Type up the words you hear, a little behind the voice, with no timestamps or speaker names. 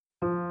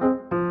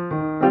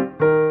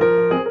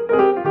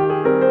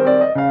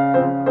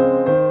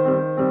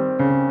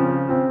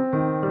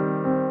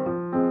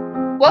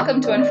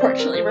Welcome to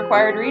Unfortunately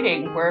Required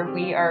Reading, where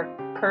we are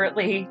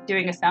currently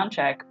doing a sound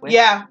check with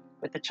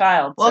the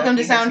child. Welcome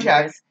to Sound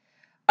Check.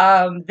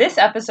 This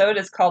episode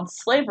is called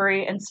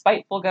Slavery and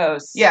Spiteful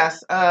Ghosts.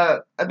 Yes,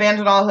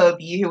 abandon all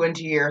hope, ye who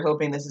enter here,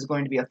 hoping this is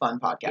going to be a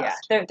fun podcast.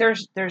 Yeah,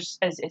 there's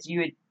as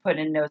you had put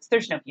in notes,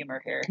 there's no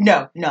humor here.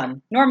 No,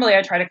 none. Normally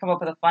I try to come up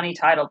with a funny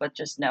title, but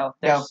just no.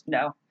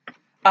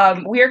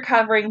 We are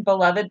covering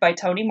Beloved by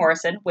Toni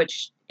Morrison,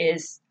 which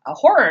is a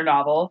horror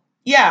novel.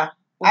 Yeah.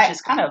 Which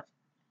is kind of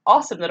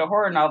awesome that a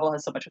horror novel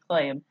has so much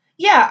acclaim.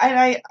 Yeah,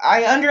 and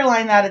I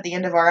underline that at the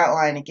end of our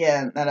outline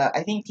again, that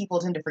I think people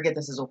tend to forget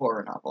this is a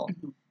horror novel.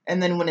 Mm-hmm.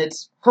 And then when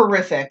it's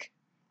horrific,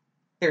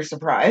 they're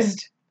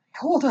surprised.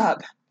 Hold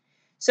up.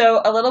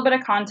 So, a little bit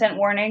of content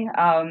warning.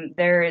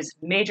 There is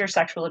major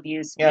sexual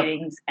abuse,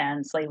 beatings,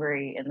 and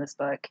slavery in this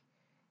book.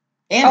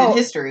 And in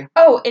history.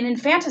 Oh, and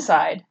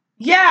infanticide.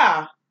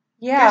 Yeah.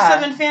 There's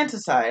some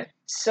infanticide.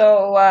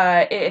 So,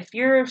 if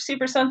you're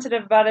super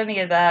sensitive about any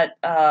of that,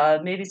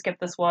 maybe skip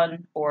this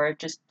one, or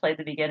just play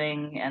the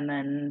beginning and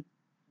then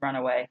run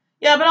away.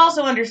 Yeah, but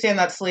also understand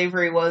that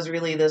slavery was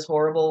really this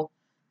horrible,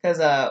 because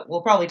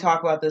we'll probably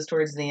talk about this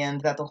towards the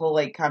end, that the whole,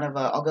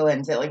 I'll go ahead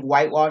and say,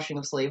 whitewashing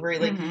of slavery,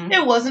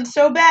 It wasn't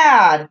so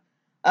bad.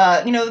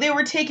 They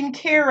were taken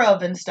care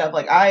of and stuff.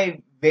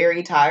 I'm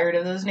very tired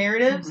of those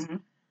narratives. Mm-hmm.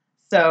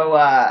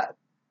 So,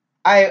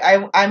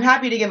 I'm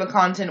happy to give a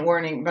content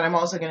warning, but I'm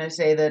also going to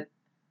say that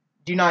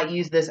do not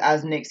use this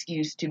as an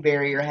excuse to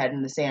bury your head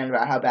in the sand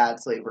about how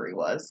bad slavery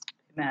was.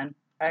 Man,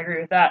 I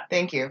agree with that.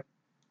 Thank you.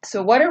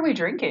 So what are we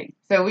drinking?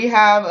 So we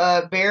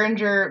have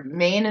Beringer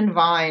Main and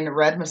Vine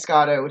Red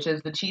Moscato, which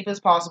is the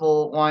cheapest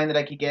possible wine that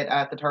I could get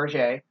at the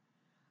Target,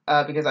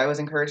 because I was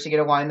encouraged to get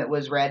a wine that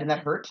was red and that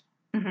hurt.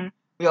 Mm-hmm.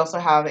 We also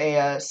have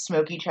a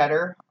smoky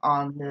cheddar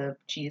on the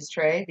cheese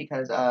tray,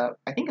 because I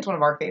think it's one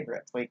of our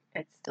favorites.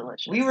 It's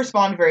delicious. We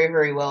respond very,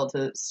 very well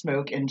to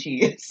smoke and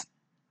cheese.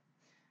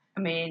 I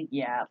mean,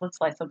 yeah,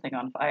 let's light something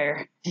on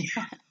fire.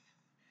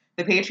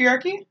 The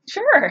patriarchy?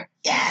 Sure.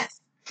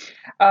 Yes.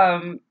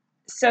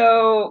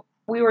 So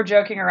we were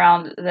joking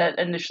around that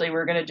initially we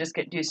were going to just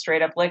do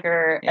straight up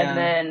liquor, and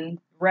then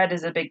red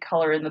is a big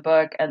color in the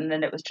book, and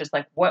then it was just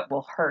what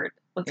will hurt?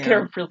 Let's get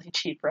a really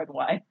cheap red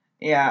wine.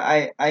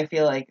 Yeah, I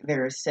feel like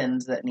there are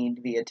sins that need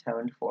to be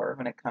atoned for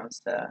when it comes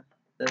to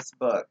this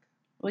book.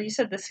 Well, you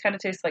said this kind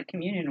of tastes like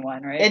communion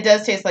wine, right? It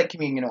does taste like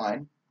communion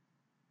wine.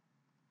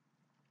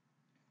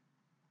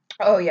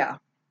 Oh, yeah.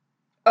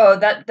 Oh,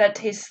 that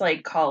tastes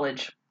like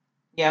college.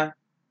 Yeah.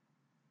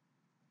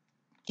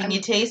 Can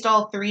you taste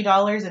all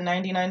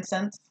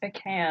 $3.99? I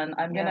can.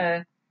 I'm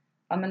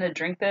gonna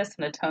drink this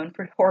and atone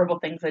for horrible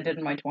things I did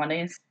in my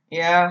 20s.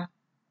 Yeah.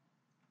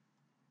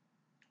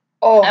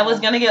 Oh. I was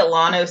gonna get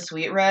Lano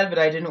Sweet Red, but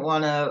I didn't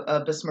want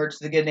to besmirch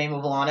the good name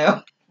of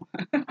Lano.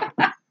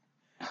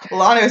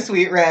 Lano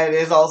Sweet Red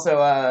is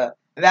also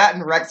that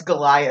and Rex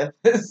Goliath.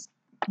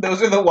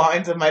 Those are the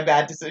wines of my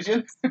bad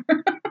decisions.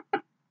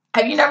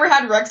 Have you never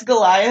had Rex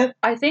Goliath?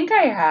 I think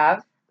I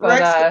have.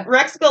 But,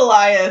 Rex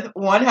Goliath,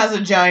 one has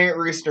a giant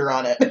rooster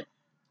on it.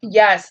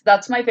 Yes,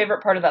 that's my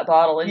favorite part of that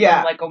bottle. And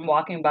I'm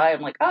walking by, I'm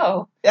like,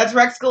 oh. That's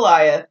Rex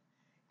Goliath.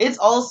 It's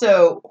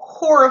also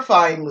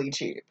horrifyingly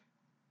cheap.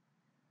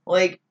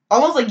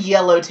 Almost like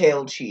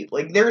Yellowtail cheap.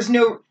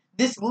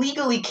 This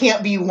legally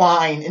can't be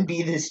wine and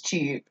be this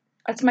cheap.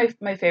 That's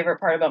my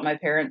favorite part about my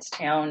parents'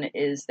 town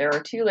is there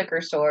are 2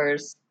 liquor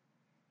stores.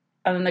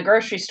 And then the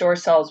grocery store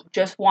sells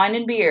just wine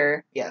and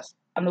beer. Yes.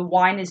 And the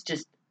wine is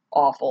just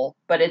awful.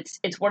 But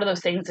it's one of those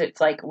things that's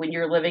when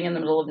you're living in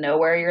the middle of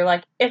nowhere, you're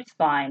like, it's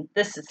fine.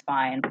 This is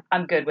fine.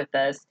 I'm good with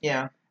this.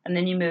 Yeah. And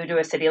then you move to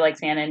a city like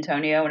San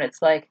Antonio and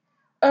it's like,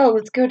 oh,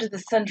 let's go to the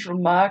Central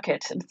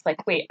Market. And it's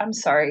like, wait, I'm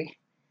sorry.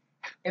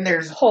 And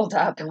there's hold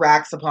up.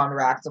 Racks upon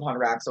racks upon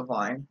racks of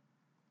wine.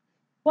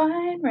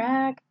 Wine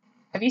rack.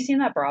 Have you seen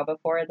that bra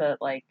before? That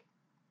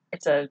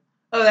it's a...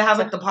 Oh, that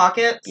has the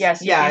pockets?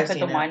 Yes, you can put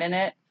the wine in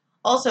it.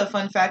 Also,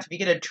 fun fact, if you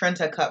get a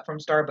Trenta cup from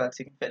Starbucks,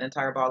 you can fit an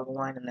entire bottle of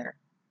wine in there.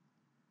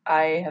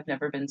 I have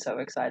never been so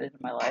excited in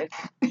my life.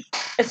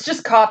 It's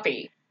just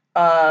coffee.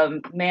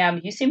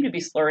 Ma'am, you seem to be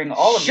slurring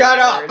all of your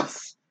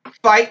words. Shut up!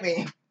 Fight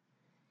me.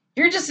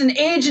 You're just an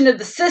agent of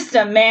the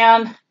system,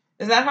 ma'am.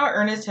 Is that how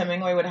Ernest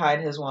Hemingway would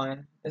hide his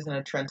wine? Is in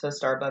a Trenta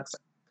Starbucks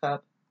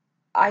cup?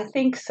 I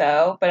think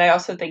so, but I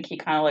also think he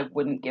kind of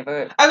wouldn't give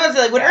it. I was about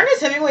to say, would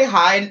Ernest Hemingway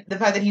hide the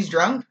fact that he's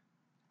drunk?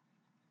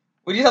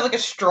 Would you have a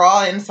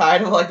straw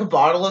inside of a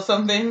bottle of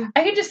something?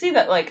 I can just see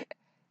that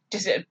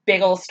just a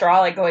big old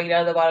straw going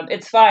down the bottom.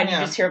 It's fine.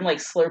 Yeah. You just hear him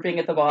slurping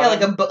at the bottom.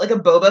 Yeah, like a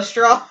boba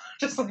straw.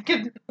 Just I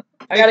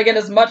gotta get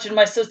as much in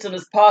my system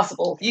as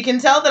possible. You can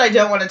tell that I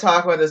don't want to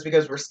talk about this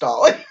because we're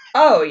stalling.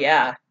 Oh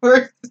yeah.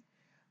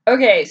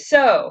 Okay,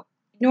 so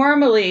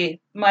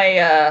normally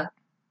my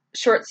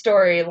short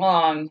story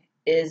long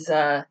is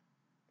a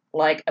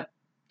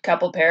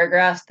couple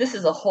paragraphs. This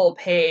is a whole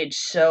page,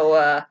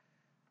 so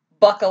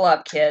buckle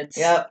up, kids.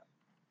 Yep.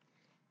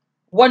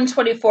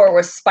 124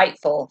 was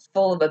spiteful,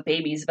 full of a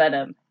baby's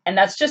venom. And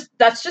that's just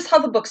how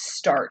the book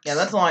starts. Yeah,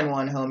 that's line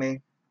 1,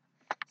 homie.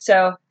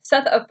 So,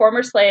 Seth, a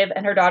former slave,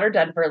 and her daughter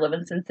Denver live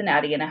in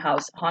Cincinnati in a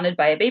house haunted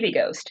by a baby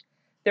ghost.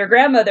 Their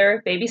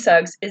grandmother, Baby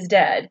Suggs, is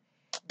dead.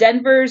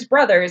 Denver's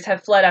brothers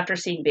have fled after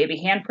seeing baby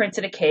handprints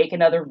in a cake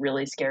and other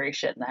really scary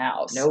shit in the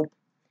house.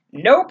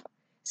 Nope.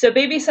 So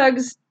Baby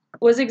Suggs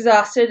was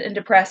exhausted and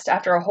depressed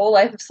after a whole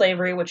life of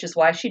slavery, which is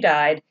why she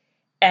died.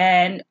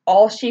 And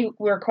all she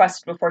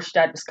requested before she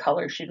died was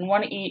color. She didn't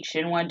want to eat. She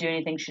didn't want to do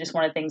anything. She just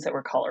wanted things that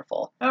were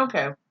colorful.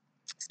 Okay.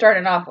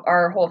 Starting off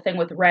our whole thing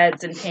with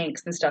reds and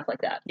pinks and stuff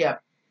like that. Yeah.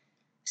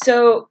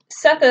 So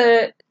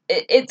Setha,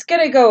 it's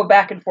going to go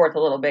back and forth a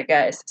little bit,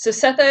 guys. So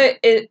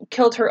Setha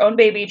killed her own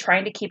baby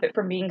trying to keep it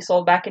from being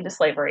sold back into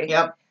slavery.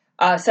 Yep.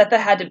 Setha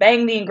had to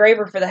bang the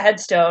engraver for the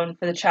headstone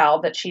for the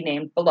child that she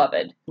named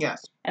Beloved.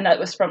 Yes. And that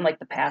was from, like,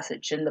 the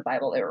passage in the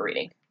Bible they were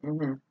reading.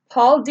 Mm-hmm.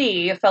 Paul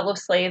D., a fellow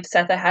slave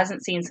Setha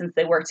hasn't seen since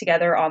they worked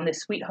together on the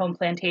Sweet Home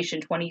plantation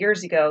 20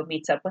 years ago,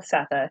 meets up with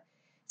Setha.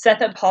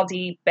 Setha and Paul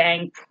D.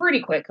 bang pretty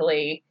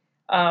quickly.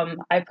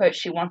 I put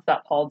she wants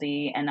that Paul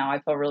D., and now I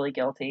feel really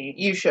guilty.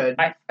 You should.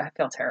 I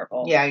feel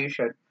terrible. Yeah, you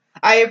should.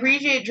 I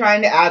appreciate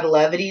trying to add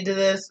levity to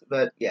this,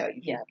 but yeah,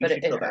 you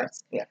should feel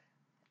hurts. Bad.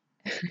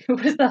 Yeah.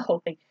 What is the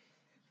whole thing?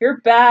 You're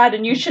bad,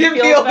 and you should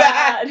feel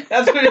bad.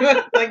 That's what it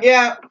was like.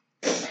 Yeah.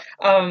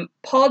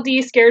 Paul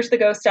D. scares the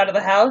ghost out of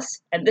the house,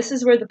 and this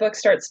is where the book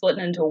starts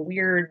splitting into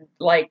weird,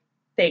 like,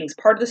 things.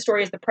 Part of the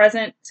story is the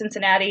present,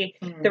 Cincinnati.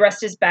 Mm-hmm. The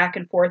rest is back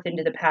and forth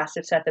into the past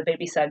of Setha,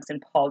 Baby Suggs,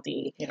 and Paul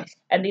D. Yes.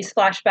 And these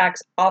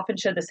flashbacks often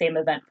show the same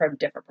event from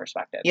different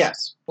perspectives.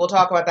 Yes. We'll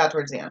talk about that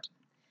towards the end.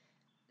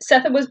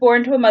 Setha was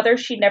born to a mother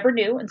she never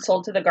knew and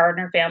sold to the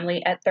Gardner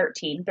family at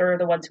 13. They're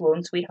the ones who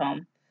own Sweet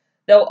Home.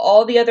 Though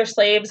all the other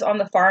slaves on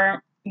the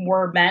farm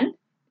were men,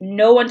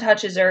 no one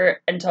touches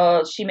her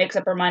until she makes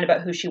up her mind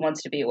about who she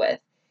wants to be with.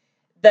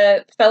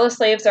 The fellow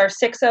slaves are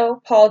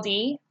Sixo, Paul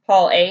D.,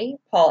 Paul A.,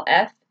 Paul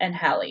F., and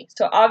Hallie.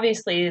 So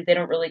obviously they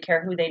don't really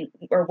care who they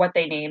or what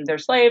they name their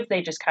slaves.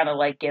 They just kind of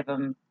like give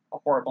them a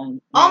horrible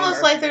name.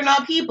 Almost like they're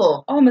not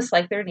people. Almost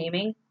like they're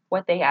naming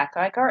what they act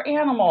like are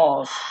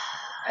animals.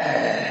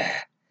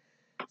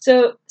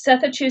 So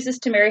Setha chooses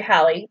to marry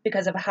Hallie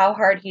because of how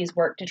hard he's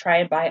worked to try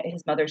and buy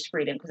his mother's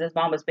freedom, because his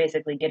mom was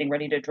basically getting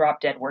ready to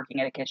drop dead working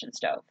at a kitchen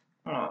stove.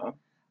 Oh.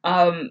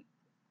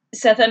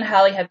 Setha and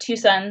Hallie have 2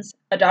 sons,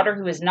 a daughter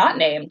who is not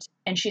named,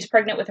 and she's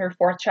pregnant with her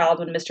 4th child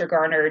when Mr.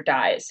 Garner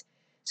dies.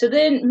 So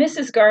then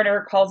Mrs.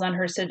 Garner calls on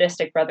her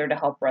sadistic brother to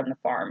help run the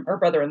farm, or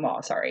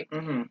brother-in-law, sorry.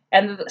 Mm-hmm.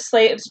 And the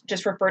slaves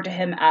just refer to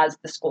him as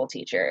the school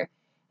teacher.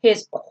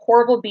 His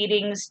horrible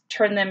beatings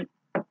turn them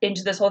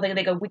into this whole thing.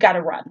 They go, we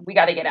gotta run. We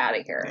gotta get out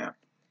of here. Yeah.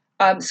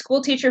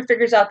 School teacher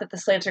figures out that the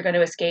slaves are going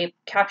to escape,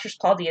 captures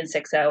Paul D and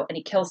Sixo, and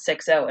he kills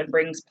Sixo and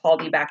brings Paul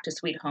D back to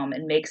Sweet Home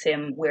and makes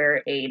him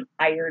wear an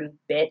iron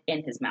bit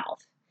in his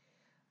mouth.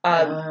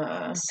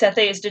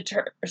 Setha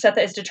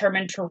is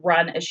determined to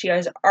run, as she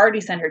has already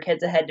sent her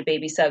kids ahead to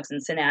Baby Suggs in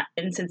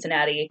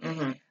Cincinnati.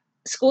 Mm-hmm.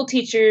 School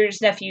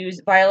teachers'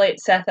 nephews violate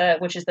Setha,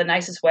 which is the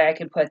nicest way I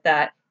can put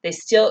that. They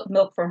steal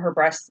milk from her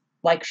breast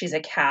like she's a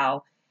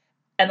cow.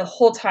 And the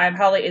whole time,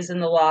 Hallie is in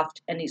the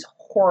loft, and he's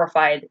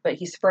horrified, but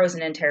he's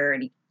frozen in terror,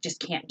 and he just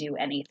can't do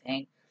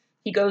anything.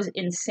 He goes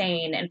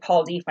insane, and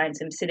Paul D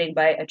finds him sitting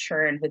by a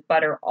churn with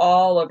butter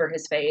all over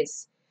his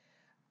face.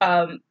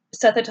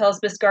 Setha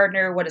tells Miss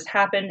Gardner what has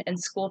happened, and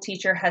school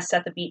teacher has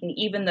Setha beaten,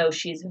 even though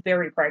she's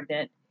very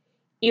pregnant.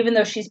 Even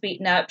though she's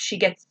beaten up, she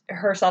gets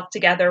herself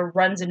together,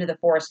 runs into the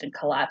forest, and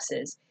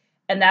collapses.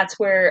 And that's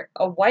where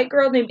a white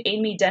girl named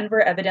Amy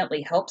Denver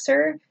evidently helps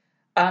her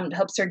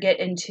get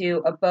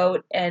into a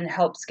boat and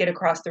helps get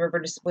across the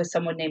river with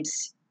someone named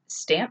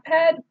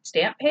Stampade.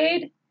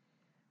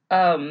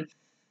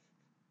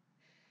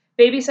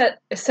 Baby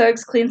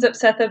Suggs cleans up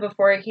Setha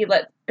before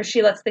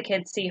she lets the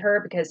kids see her,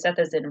 because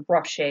Setha's in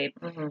rough shape.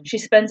 Mm-hmm. She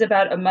spends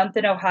about a month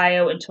in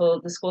Ohio until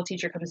the school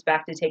teacher comes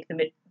back to take them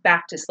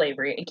back to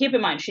slavery. And keep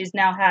in mind, she's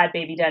now had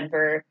baby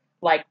Denver,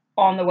 like,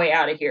 on the way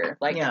out of here,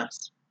 like,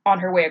 yes, on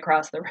her way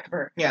across the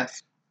river.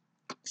 Yes.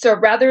 So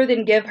rather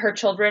than give her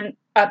children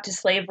up to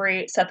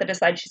slavery, Setha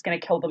decides she's going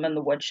to kill them in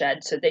the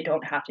woodshed so they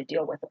don't have to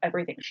deal with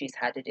everything she's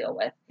had to deal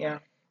with. Yeah.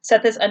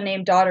 Setha's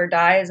unnamed daughter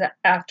dies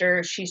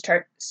after she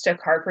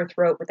stuck her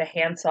throat with a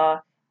handsaw,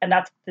 and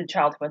that's the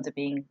child who ends up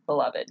being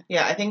Beloved.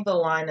 Yeah, I think the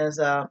line is,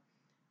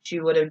 she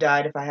would have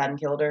died if I hadn't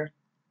killed her.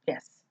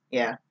 Yes.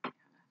 Yeah.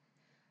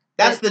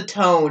 That's the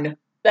tone.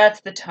 That's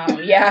the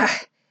tone, yeah.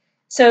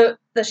 So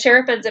the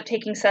sheriff ends up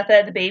taking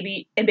Setha and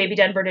baby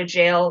Denver to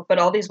jail, but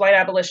all these white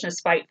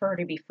abolitionists fight for her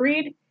to be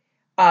freed.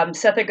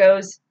 Setha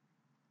goes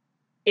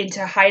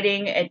into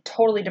hiding and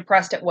totally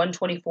depressed at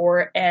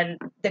 124, and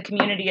the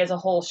community as a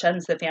whole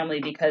shuns the family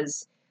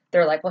because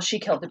they're like, well, she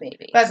killed the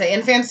baby. That's it.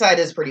 Infanticide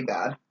is pretty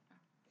bad.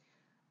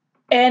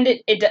 And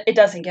it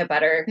doesn't get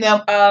better.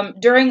 No.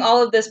 During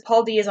all of this,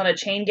 Paul D is on a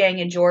chain gang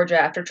in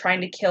Georgia after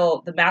trying to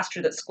kill the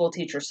master that school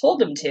teacher sold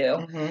him to.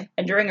 Mm-hmm.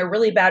 And during a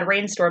really bad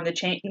rainstorm, the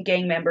chain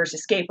gang members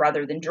escape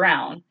rather than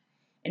drown.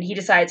 And he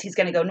decides he's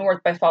going to go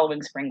north by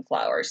following spring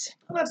flowers.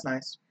 Oh, that's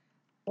nice.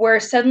 We're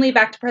suddenly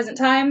back to present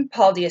time.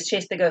 Paul D has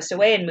chased the ghost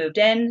away and moved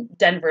in.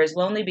 Denver is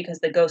lonely because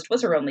the ghost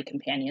was her only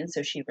companion,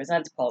 so she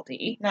resents Paul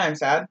D. Now I'm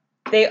sad.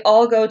 They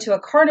all go to a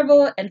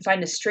carnival and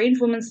find a strange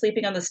woman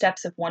sleeping on the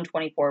steps of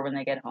 124 when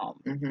they get home.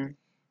 Mm-hmm.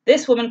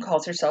 This woman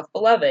calls herself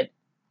Beloved.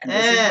 And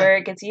this is where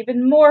it gets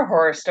even more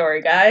horror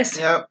story, guys.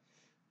 Yep.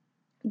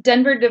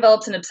 Denver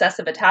develops an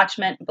obsessive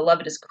attachment.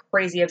 Beloved is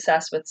crazy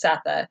obsessed with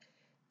Setha.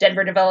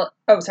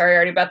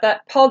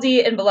 Paul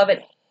D and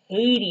Beloved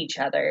hate each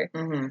other.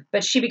 Mm-hmm.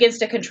 But she begins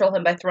to control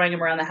him by throwing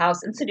him around the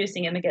house and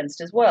seducing him against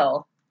his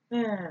will.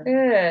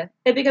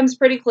 It becomes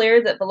pretty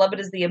clear that Beloved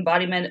is the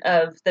embodiment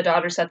of the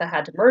daughter Setha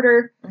had to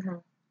murder. Mm-hmm.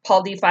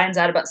 Paul D finds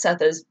out about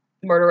Setha's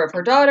murder of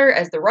her daughter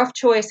as the rough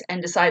choice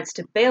and decides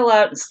to bail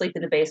out and sleep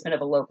in the basement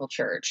of a local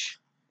church.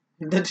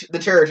 The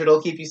church,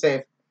 it'll keep you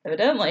safe.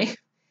 Evidently.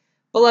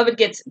 Beloved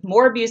gets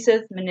more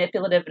abusive,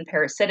 manipulative, and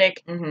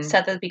parasitic. Mm-hmm.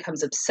 Setha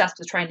becomes obsessed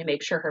with trying to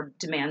make sure her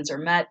demands are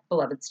met,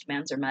 Beloved's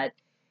demands are met,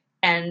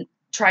 and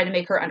trying to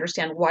make her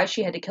understand why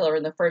she had to kill her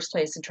in the first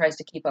place, and tries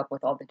to keep up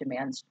with all the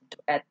demands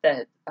at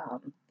the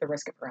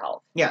risk of her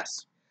health.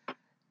 Yes.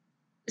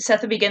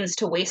 Setha begins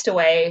to waste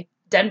away.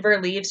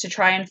 Denver leaves to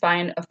try and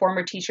find a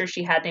former teacher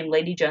she had named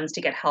Lady Jones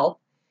to get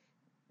help.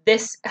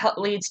 This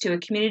leads to a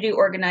community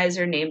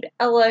organizer named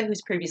Ella,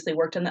 who's previously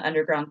worked on the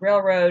Underground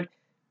Railroad,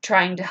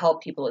 trying to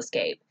help people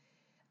escape.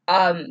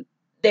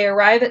 They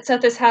arrive at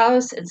Setha's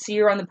house and see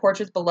her on the porch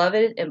with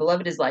Beloved, and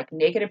Beloved is, like,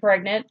 naked and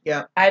pregnant.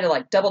 Yeah. I had to,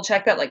 like,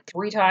 double-check that, like,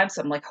 3 times,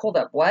 so I'm like, hold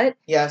up, what?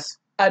 Yes.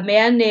 A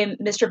man named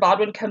Mr.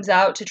 Bodwin comes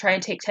out to try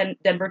and take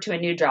Denver to a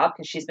new job,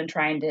 because she's been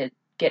trying to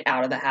get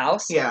out of the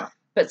house. Yeah.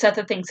 But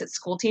Setha thinks it's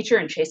school teacher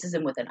and chases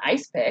him with an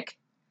ice pick.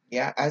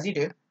 Yeah, as you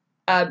do.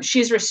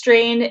 She's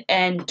restrained,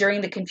 and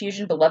during the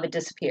confusion, Beloved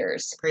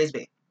disappears. Praise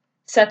be.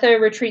 Setha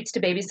retreats to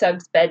Baby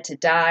Sug's bed to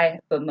die,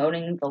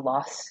 bemoaning the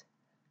loss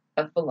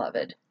of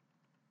Beloved.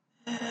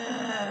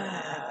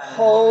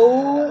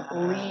 Holy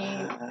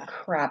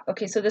crap.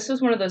 Okay, so this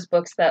was one of those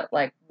books that,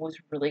 like, was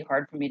really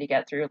hard for me to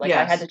get through. Like,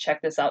 yes. I had to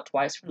check this out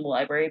twice from the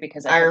library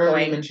because I remember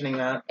you mentioning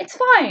that. It's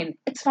fine.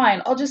 It's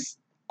fine. I'll just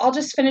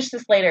finish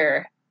this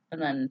later.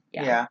 And then,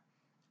 yeah.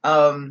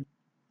 Yeah.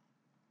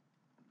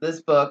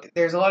 This book,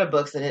 there's a lot of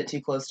books that hit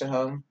too close to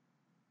home.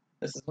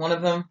 This is one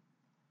of them.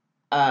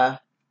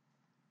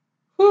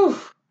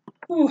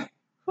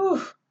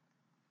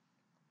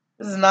 This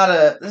is not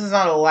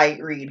a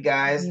light read,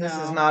 guys. No.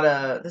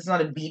 This is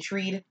not a beach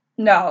read.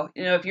 No,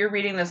 if you're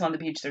reading this on the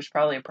beach, there's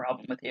probably a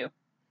problem with you.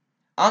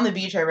 On the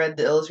beach, I read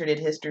the Illustrated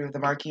History of the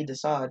Marquis de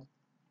Sade.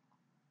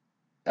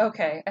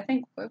 Okay, I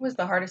think what was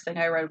the hardest thing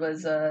I read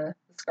was The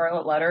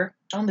Scarlet Letter.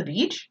 On the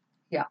beach?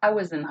 Yeah, I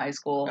was in high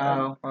school.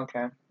 Oh,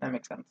 okay. That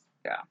makes sense.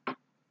 Yeah. And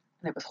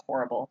it was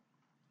horrible.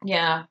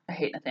 Yeah. I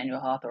hate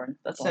Nathaniel Hawthorne.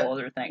 That's a whole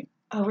other thing.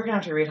 Oh, we're going to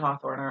have to read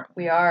Hawthorne, aren't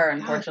we? We are,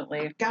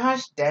 unfortunately.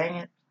 Gosh dang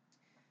it.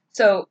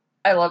 So,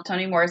 I love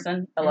Toni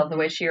Morrison. I love the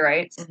way she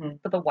writes. Mm-hmm.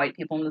 But the white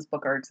people in this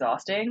book are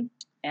exhausting.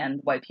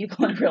 And white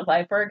people in real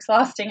life are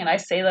exhausting. And I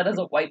say that as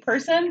a white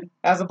person.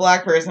 As a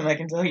black person, I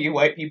can tell you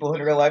white people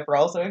in real life are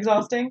also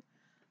exhausting.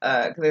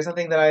 Because there's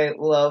something that I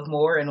love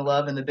more, and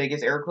love in the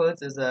biggest air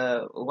quotes, is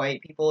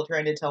white people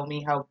trying to tell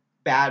me how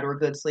bad or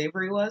good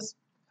slavery was.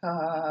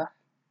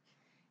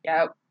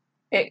 Yeah,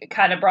 it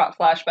kind of brought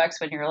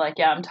flashbacks when you're like,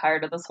 yeah, I'm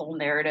tired of this whole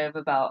narrative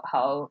about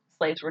how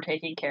slaves were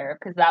taken care of,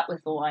 because that was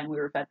the line we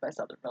were fed by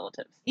Southern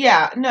relatives.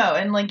 Yeah, no,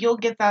 and, like, you'll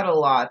get that a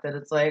lot, that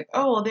it's like,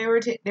 oh, there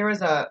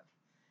was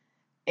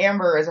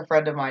Amber is a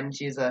friend of mine,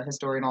 she's a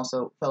historian,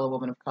 also fellow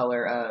woman of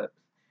color.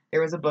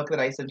 There was a book that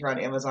I sent her on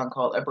Amazon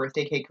called A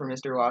Birthday Cake for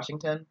Mr.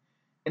 Washington.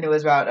 And it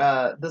was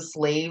about the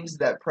slaves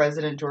that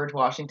President George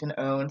Washington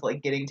owned,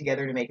 like, getting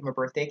together to make him a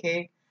birthday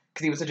cake.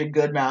 Because he was such a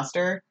good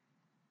master.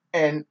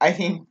 And I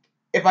think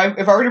if I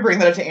were to bring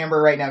that up to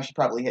Amber right now, she'd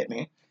probably hit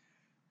me.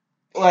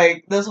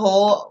 Like, this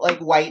whole, like,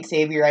 white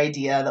savior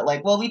idea that,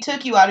 like, well, we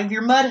took you out of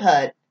your mud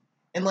hut.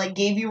 And, like,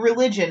 gave you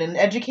religion and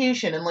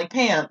education and, like,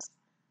 pants.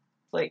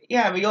 Like,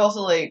 yeah, but you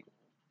also, like,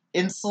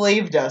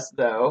 enslaved us,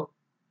 though.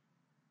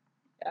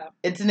 Yeah.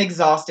 It's an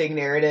exhausting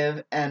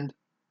narrative, and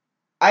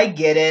I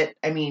get it.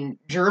 I mean,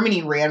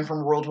 Germany ran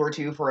from World War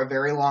II for a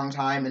very long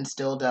time and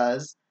still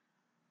does.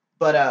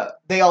 But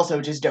they also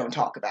just don't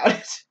talk about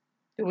it.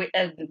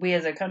 We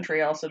as a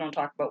country also don't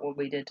talk about what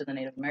we did to the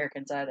Native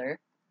Americans either.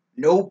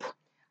 Nope.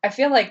 I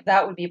feel like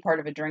that would be part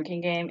of a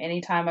drinking game.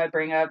 Anytime I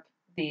bring up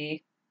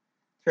the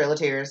Trail of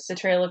Tears. The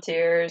Trail of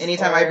Tears.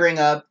 Anytime I bring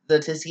up the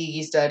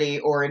Tuskegee study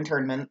or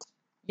internment.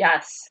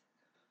 Yes.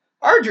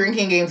 Our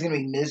drinking game's gonna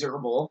be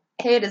miserable.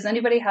 Hey, does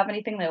anybody have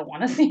anything they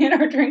want to see in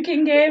our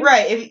drinking game?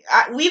 Right.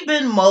 We've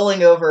been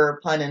mulling over,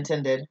 pun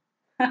intended.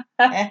 I'm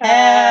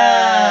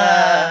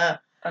gonna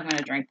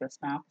drink this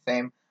now.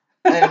 Same.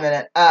 In a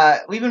minute.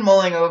 We've been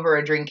mulling over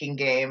a drinking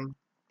game.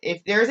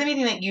 If there's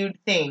anything that you'd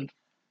think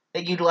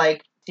that you'd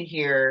like to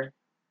hear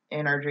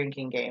in our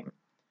drinking game,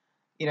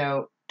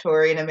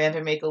 Tori and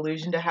Amanda make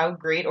allusion to how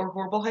great or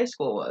horrible high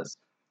school was.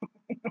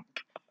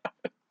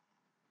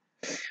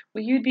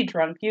 Well, you'd be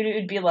drunk.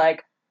 You'd be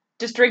like,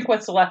 Just drink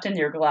what's left in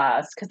your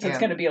glass, because it's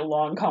going to be a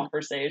long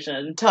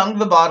conversation. Tongue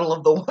the bottom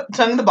of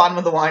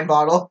the wine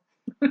bottle.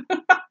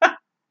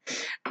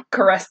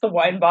 Caress the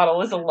wine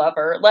bottle as a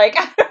lover. Like,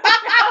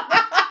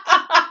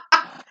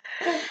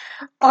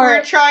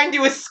 we're trying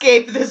to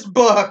escape this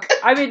book.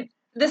 I mean,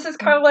 this is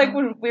kind of like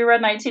when we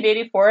read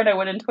 1984 and I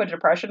went into a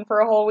depression for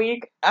a whole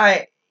week.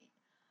 I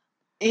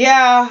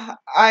had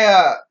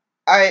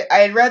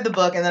read the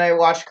book and then I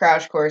watched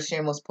Crash Course,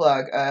 shameless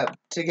plug,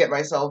 to get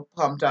myself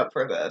pumped up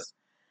for this.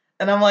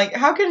 And I'm like,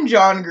 how can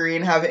John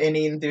Green have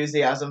any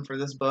enthusiasm for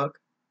this book?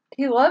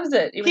 He loves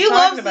it. He was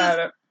talking about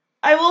it.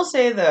 I will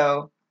say,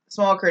 though,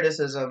 small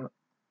criticism,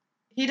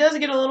 he does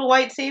get a little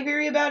white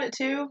savory about it,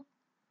 too.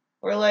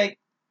 We're like,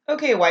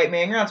 okay, white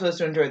man, you're not supposed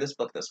to enjoy this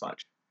book this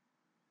much.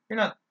 You're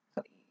not...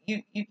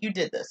 You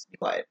did this. Be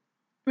quiet.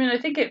 I mean, I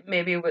think it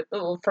maybe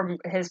from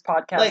his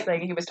podcast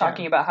thing, he was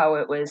talking about how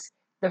it was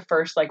the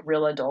first, like,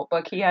 real adult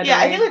book he had. Yeah,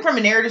 I think, like, from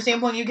a narrative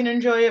standpoint, you can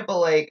enjoy it, but,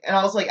 like, and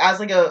also, like, as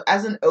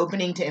an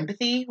opening to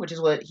empathy, which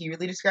is what he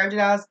really described it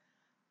as,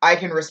 I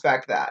can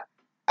respect that.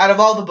 Out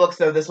of all the books,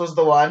 though, this was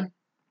the one.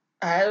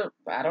 I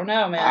don't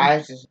know,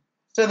 man.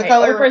 So the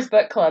color... Oprah's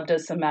Book Club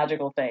does some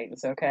magical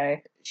things,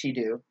 okay? She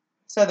do.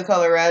 So the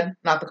color red,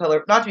 not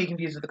to be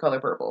confused with the color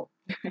purple.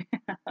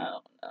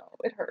 Oh, no,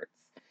 it hurts.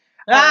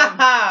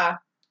 Aha!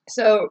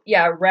 So,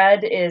 yeah,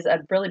 red is a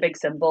really big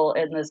symbol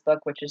in this book,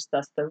 which is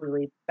thus the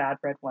really bad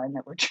red wine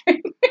that we're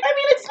drinking. I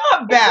mean, it's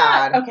not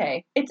bad.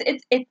 Okay.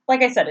 It's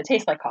like I said, it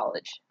tastes like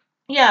college.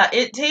 Yeah,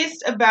 it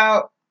tastes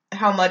about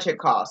how much it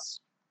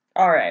costs.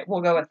 All right,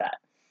 we'll go with that.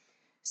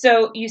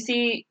 So, you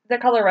see the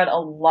color red a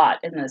lot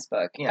in this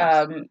book.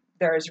 Yes.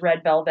 There's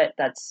red velvet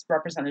that's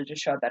represented to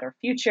show a better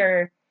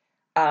future.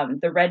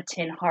 The red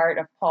tin heart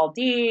of Paul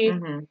D.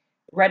 Mm-hmm.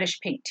 Reddish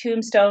pink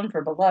tombstone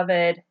for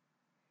Beloved.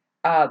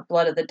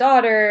 Blood of the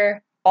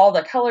Daughter, all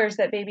the colors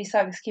that Baby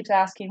Suggs keeps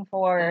asking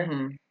for.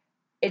 Mm-hmm.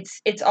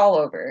 It's all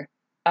over.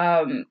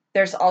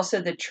 There's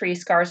also the tree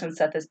scars on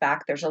Seth's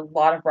back. There's a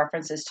lot of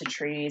references to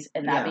trees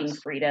and that being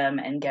freedom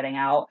and getting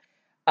out.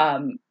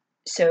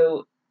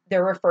 So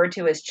they're referred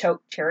to as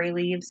choked cherry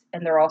leaves,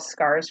 and they're all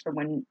scars from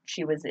when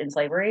she was in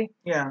slavery.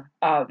 Yeah.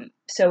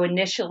 So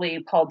initially,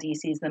 Paul D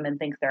sees them and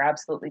thinks they're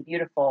absolutely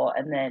beautiful,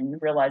 and then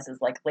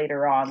realizes, like,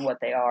 later on what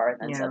they are, and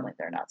then suddenly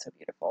they're not so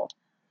beautiful.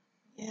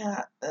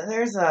 Yeah,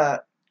 there's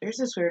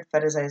this weird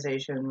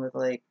fetishization with,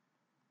 like,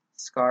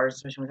 scars,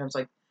 especially when it comes,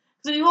 like,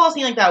 so we've all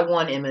seen, like, that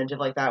one image of,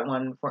 like, that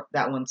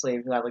one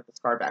slave who had, like, the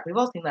scar back. We've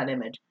all seen that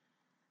image.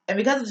 And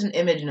because it's an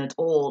image and it's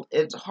old,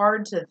 it's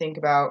hard to think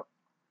about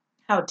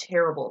how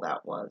terrible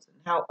that was and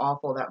how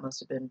awful that must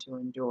have been to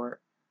endure.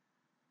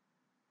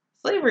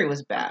 Slavery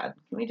was bad.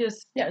 Can we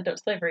just... Yeah, no,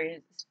 slavery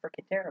is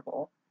freaking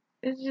terrible.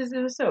 It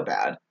was so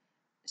bad.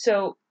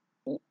 So,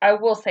 I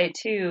will say,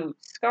 too,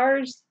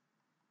 scars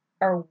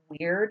are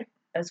weird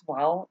as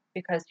well,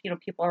 because, you know,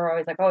 people are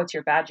always like, oh, it's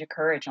your badge of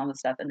courage and all this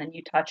stuff, and then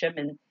you touch them,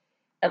 and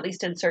at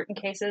least in certain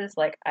cases,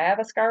 like, I have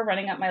a scar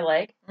running up my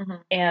leg,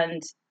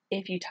 and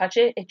if you touch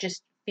it, it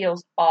just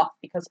feels off,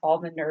 because all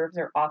the nerves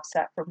are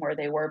offset from where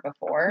they were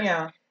before.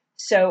 Yeah.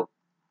 So,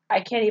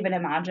 I can't even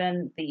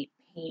imagine the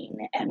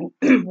pain and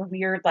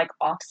weird, like,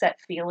 offset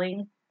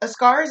feeling. A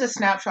scar is a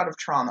snapshot of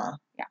trauma.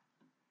 Yeah.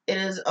 It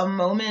is a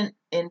moment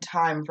in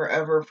time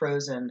forever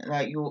frozen, and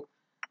that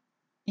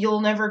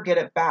you'll never get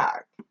it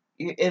back.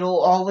 It'll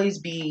always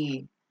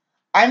be...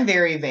 I'm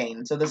very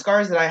vain, so the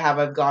scars that I have,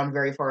 I've gone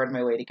very far out of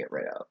my way to get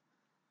rid of.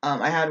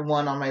 I had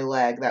one on my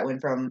leg that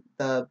went from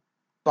the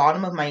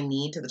bottom of my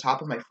knee to the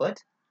top of my foot,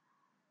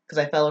 because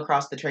I fell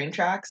across the train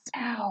tracks.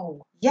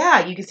 Ow.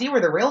 Yeah, you can see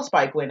where the rail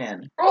spike went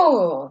in.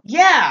 Oh.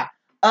 Yeah.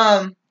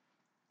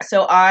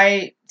 So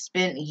I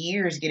spent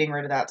years getting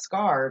rid of that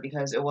scar,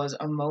 because it was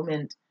a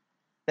moment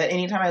that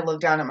anytime I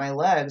looked down at my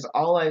legs,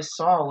 all I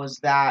saw was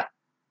that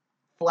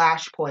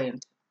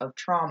flashpoint of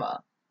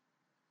trauma.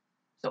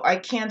 So I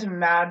can't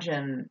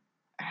imagine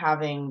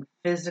having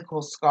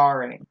physical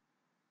scarring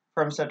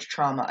from such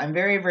trauma. I'm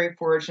very, very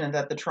fortunate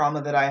that the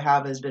trauma that I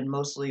have has been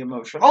mostly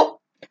emotional.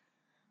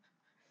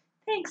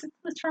 Thanks, it's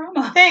the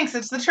trauma. Thanks,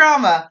 it's the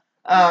trauma.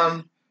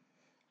 I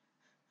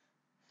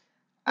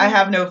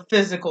have no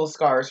physical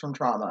scars from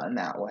trauma in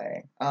that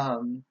way.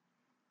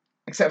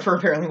 Except for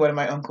apparently one of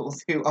my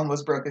uncles who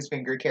almost broke his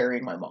finger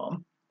carrying my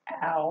mom.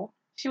 Ow.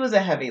 She was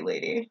a heavy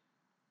lady.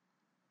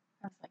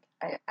 I was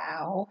like,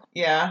 ow.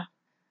 Yeah.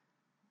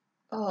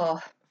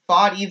 Ugh.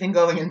 Fought even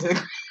going into the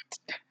ground.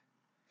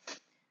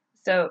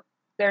 So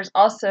there's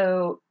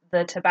also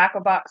the tobacco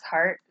box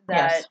heart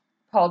that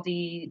Paul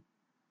D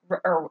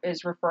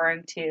is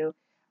referring to,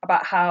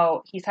 about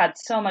how he's had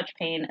so much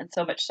pain and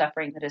so much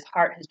suffering that his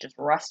heart has just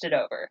rusted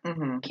over.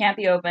 Mm-hmm. Can't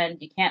be opened.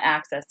 You can't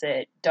access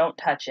it. Don't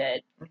touch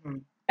it. Mm-hmm.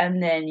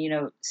 And then, you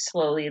know,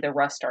 slowly the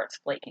rust starts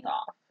flaking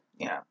off.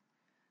 Yeah.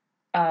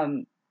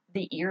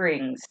 The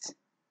earrings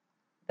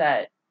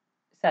that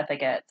Setha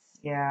gets.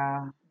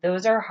 Yeah.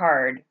 Those are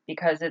hard,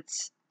 because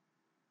it's,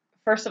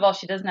 first of all,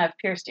 she doesn't have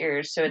pierced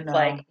ears, so it's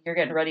like you're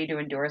getting ready to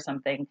endure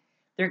something.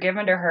 They're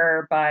given to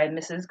her by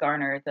Mrs.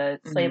 Garner, the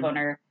slave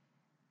owner,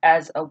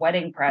 as a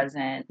wedding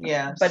present.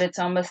 Yes. But it's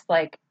almost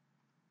like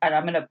and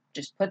I'm going to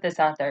just put this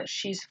out there,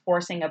 she's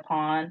forcing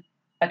upon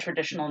a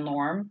traditional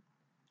norm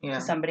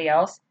to somebody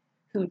else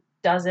who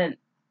isn't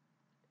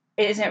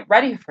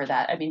ready for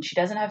that. I mean, she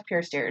doesn't have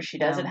pierced ears. She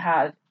doesn't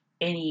have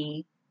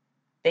anything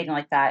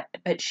like that,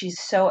 but she's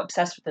so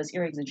obsessed with those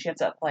earrings and she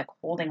ends up like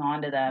holding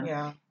on to them.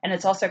 Yeah. And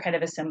it's also kind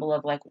of a symbol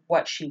of like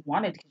what she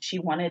wanted. She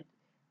wanted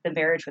the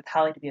marriage with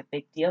Holly to be a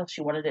big deal.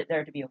 She wanted it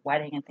there to be a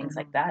wedding and things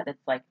like that.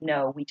 It's like,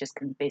 no, we just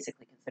can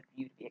basically consider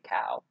you to be a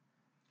cow.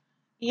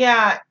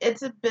 Yeah,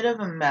 it's a bit of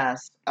a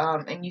mess.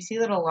 And you see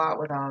that a lot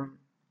with,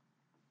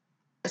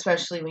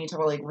 especially when you talk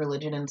about like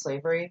religion and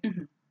slavery,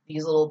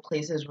 these little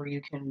places where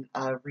you can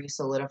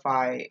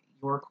re-solidify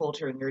your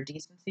culture and your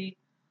decency.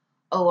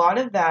 A lot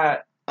of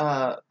that,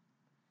 at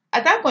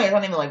that point, it's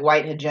not even like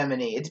white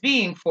hegemony. It's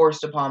being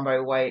forced upon by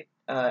white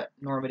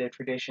normative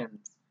traditions.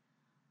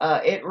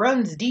 It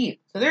runs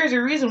deep. So there's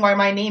a reason why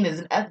my name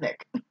isn't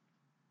ethnic.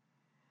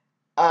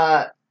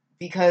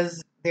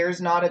 Because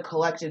there's not a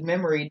collective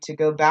memory to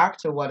go back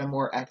to what a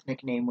more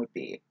ethnic name would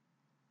be.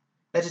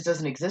 That just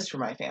doesn't exist for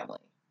my family.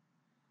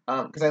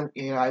 Because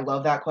I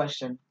love that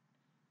question.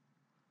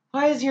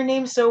 Why is your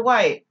name so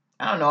white?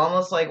 I don't know,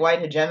 almost like white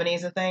hegemony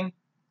is a thing.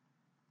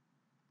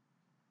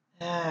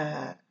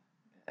 Okay.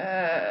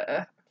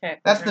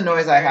 That's the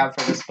noise I have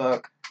for this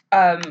book.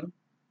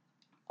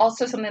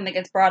 Also, something that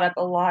gets brought up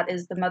a lot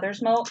is the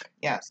mother's milk.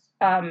 Yes.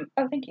 Oh,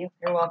 thank you.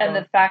 You're welcome. And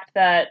the fact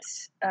that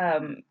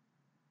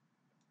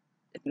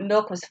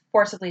milk was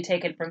forcibly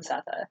taken from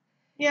Setha.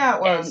 Yeah,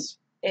 it was.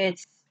 And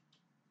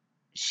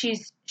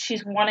she's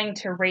wanting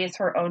to raise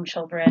her own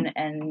children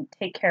and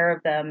take care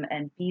of them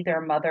and be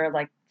their mother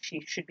like she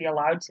should be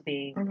allowed to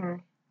be. Mm-hmm.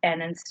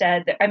 And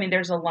instead,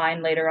 there's a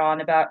line later on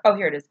about,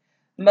 here it is,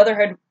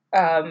 motherhood,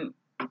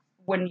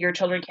 when your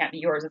children can't be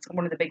yours. It's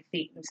one of the big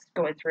themes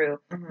going through.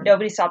 Mm-hmm.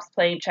 Nobody stops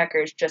playing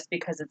checkers just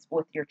because it's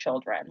with your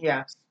children.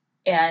 Yes.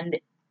 And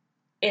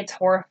it's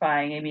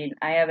horrifying. I mean,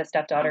 I have a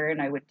stepdaughter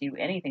and I would do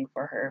anything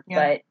for her,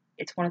 but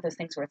it's one of those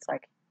things where it's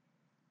like,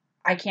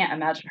 I can't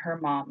imagine her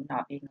mom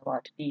not being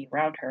allowed to be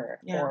around her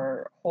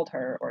or hold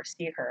her or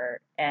see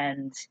her.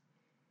 And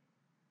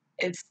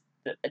it's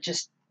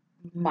just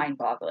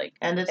mind-boggling.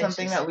 And it's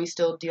something that we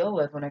still deal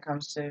with when it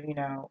comes to,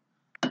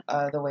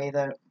 the way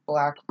that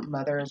Black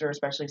mothers are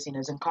especially seen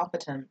as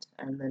incompetent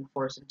and then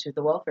forced into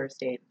the welfare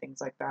state and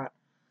things like that.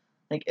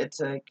 Like,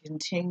 it's a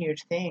continued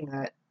thing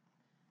that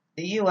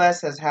the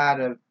U.S. has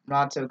had a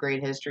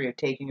not-so-great history of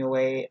taking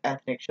away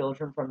ethnic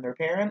children from their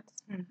parents.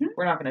 Mm-hmm.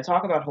 We're not going to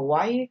talk about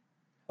Hawaii.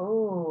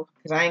 Oh.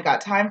 Because I ain't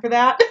got time for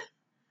that.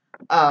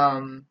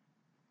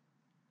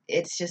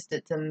 It's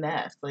a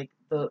mess. Like,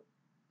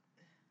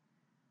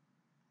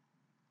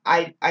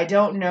 I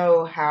don't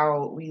know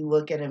how we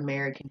look at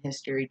American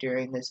history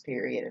during this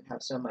period and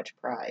have so much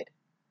pride.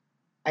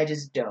 I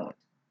just don't.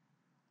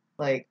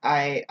 Like,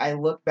 I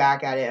look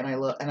back at it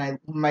and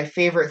my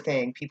favorite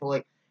thing, people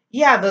like,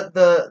 yeah,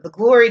 the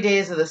glory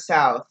days of the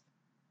South.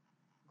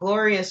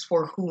 Glorious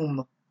for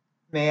whom,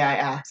 may I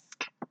ask?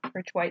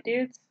 Rich white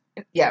dudes?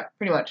 Yeah,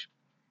 pretty much.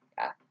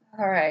 Yeah.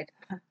 All right.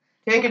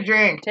 Take a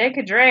drink. Take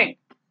a drink.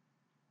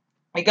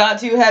 It got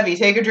too heavy.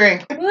 Take a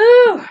drink.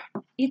 Woo!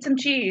 Eat some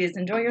cheese.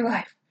 Enjoy your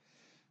life.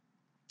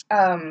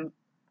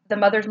 The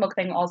mother's milk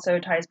thing also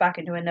ties back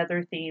into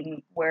another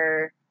theme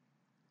where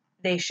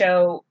they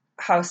show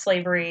how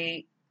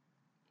slavery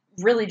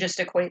really just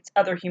equates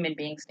other human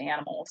beings to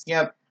animals.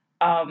 Yep.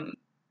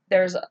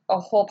 There's a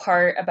whole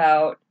part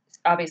about,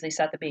 obviously,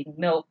 Setha being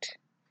milked.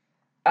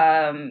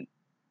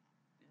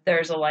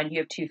 There's a line, you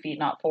have 2 feet,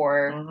 not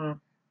 4.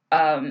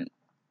 Mm-hmm.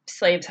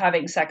 Slaves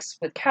having sex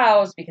with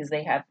cows because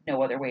they have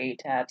no other way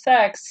to have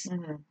sex.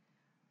 Mm-hmm.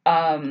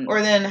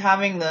 Or then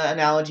having the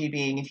analogy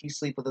being, if you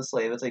sleep with a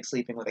slave, it's like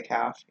sleeping with a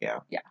calf. Yeah.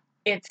 Yeah.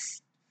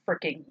 It's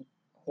freaking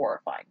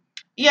horrifying.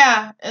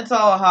 Yeah, it's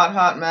all a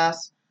hot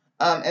mess.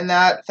 And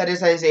that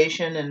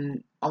fetishization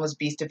and almost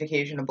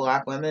beastification of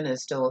Black women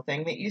is still a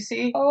thing that you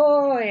see.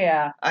 Oh,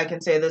 yeah. I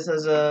can say this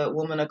as a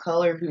woman of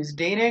color who's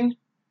dating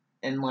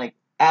and, like,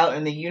 out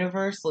in the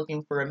universe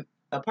looking for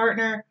a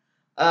partner.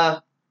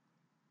 Nothing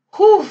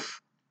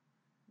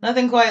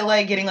quite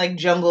like getting, like,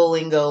 jungle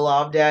lingo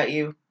lobbed at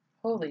you.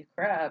 Holy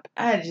crap.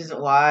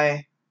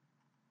 Why?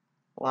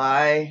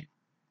 Why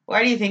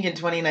do you think in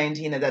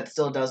 2019 that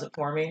still does it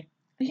for me?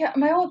 Yeah,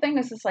 my whole thing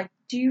is just like,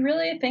 do you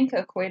really think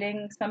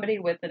equating somebody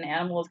with an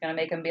animal is going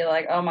to make them be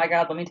like, oh my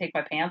god, let me take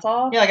my pants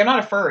off? Yeah, like, I'm not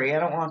a furry. I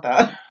don't want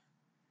that.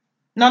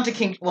 Not to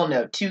kink... Well,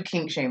 no, to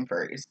kink shame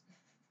furries.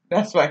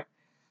 That's why.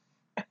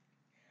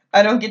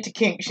 I don't get to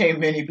kink shame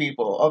many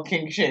people. I'll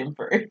kink shame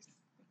furries.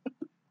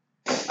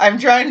 I'm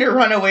trying to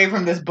run away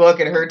from this book.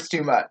 It hurts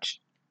too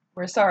much.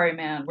 We're sorry,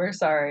 man. We're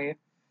sorry.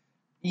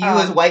 You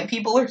as white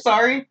people are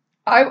sorry?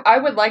 I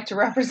would like to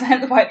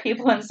represent the white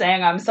people in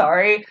saying I'm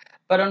sorry,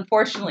 but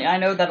unfortunately I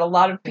know that a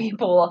lot of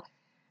people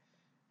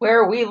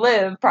where we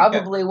live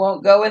probably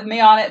won't go with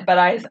me on it, but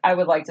I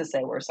would like to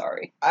say we're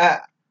sorry.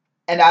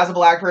 And as a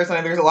Black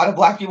person, there's a lot of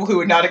Black people who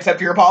would not accept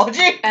your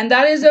apology. And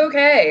that is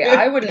okay.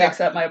 I wouldn't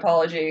accept my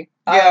apology.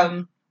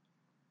 Yeah.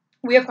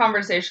 We have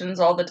conversations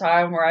all the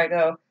time where I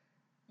go,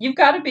 You've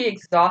got to be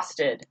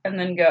exhausted and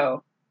then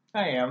go,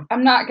 I am.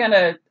 I'm not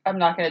gonna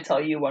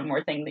tell you one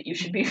more thing that you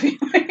should be feeling.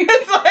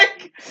 It's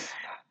like,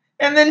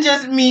 and then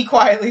just me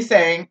quietly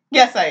saying,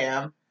 yes, I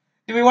am.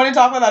 Do we want to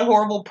talk about that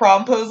horrible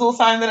promposal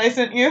sign that I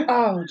sent you?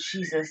 Oh,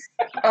 Jesus.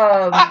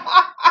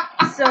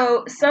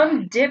 So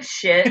some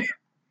dipshit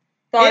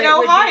thought in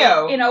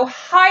Ohio. In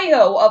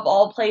Ohio, of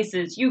all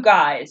places. You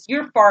guys,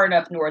 you're far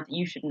enough north,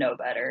 you should know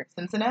better.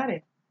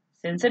 Cincinnati.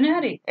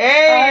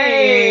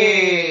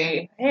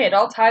 Hey, it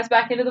all ties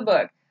back into the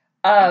book.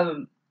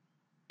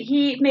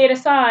 He made a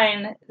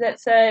sign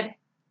that said,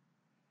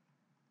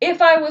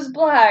 if I was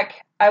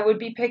black, I would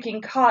be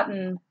picking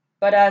cotton,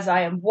 but as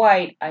I am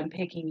white, I'm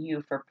picking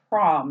you for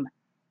prom.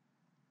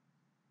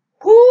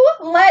 Who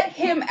let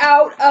him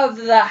out of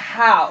the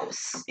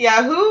house?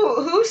 Yeah,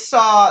 who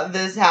saw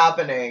this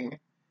happening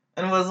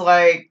and was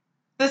like,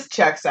 this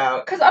checks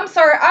out? Because I'm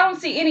sorry, I don't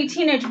see any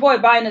teenage boy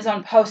buying his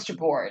own poster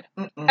board.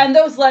 Mm-mm. And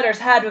those letters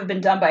had to have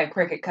been done by a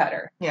Cricut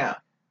cutter. Yeah.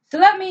 So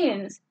that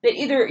means that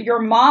either your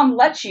mom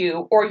let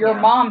you, or your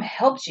mom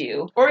helped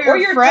you, or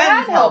your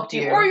dad helped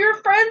you, or your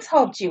friends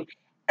helped you.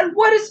 And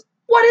what is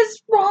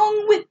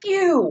wrong with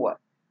you?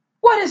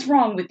 What is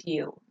wrong with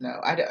you? No,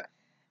 I don't.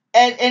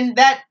 And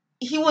that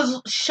he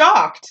was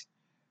shocked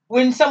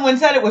when someone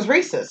said it was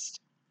racist.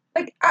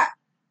 Like,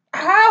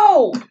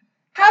 how?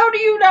 How do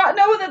you not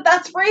know that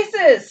that's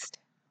racist?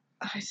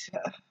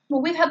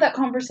 Well, we've had that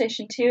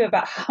conversation too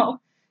about how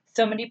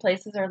so many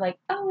places are like,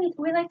 oh,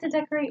 we like to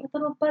decorate with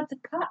little buds of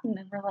cotton,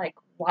 and we're like,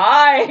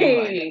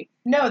 why?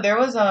 No, there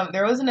was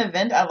an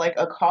event at like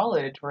a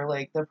college where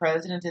like the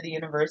president of the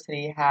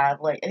university had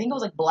like, I think it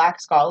was like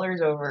black scholars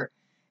over,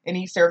 and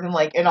he served them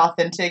like an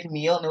authentic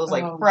meal, and it was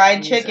like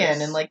fried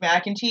chicken and like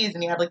mac and cheese,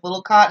 and he had like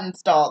little cotton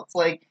stalks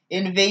like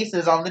in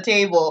vases on the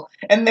table,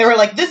 and they were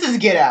like, this is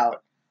Get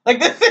Out. Like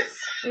this is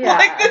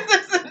like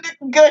this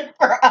isn't good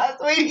for us.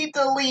 We need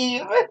to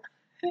leave.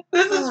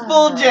 This is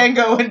full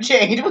Django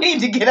Unchained. We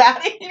need to get out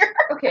of here.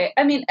 Okay,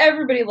 I mean,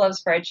 everybody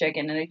loves fried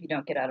chicken, and if you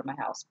don't, get out of my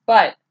house.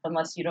 But,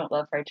 unless you don't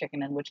love fried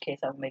chicken, in which case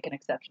I will make an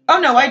exception. Oh,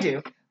 no, I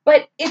do.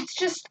 But it's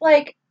just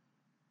like,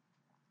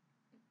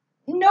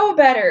 know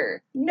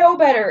better. Know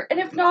better. And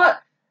if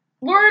not,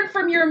 learn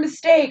from your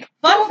mistake.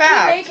 Don't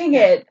keep making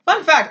it.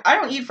 Fun fact, I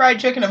don't eat fried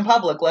chicken in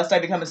public lest I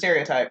become a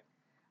stereotype.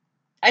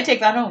 I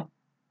take that home.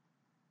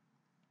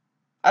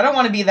 I don't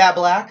want to be that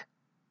black.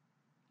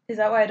 Is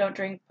that why I don't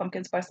drink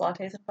pumpkin spice lattes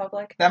in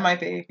public? That might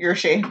be. You're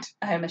ashamed.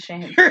 I am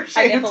ashamed. You're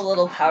ashamed. I get the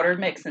little powder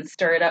mix and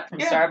stir it up from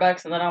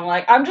Starbucks, and then I'm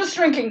like, I'm just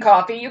drinking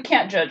coffee. You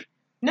can't judge.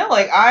 No,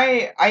 like,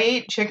 I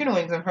ate chicken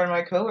wings in front of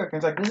my coworker.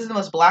 It's like, this is the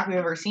most black we've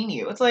ever seen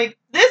you. It's like,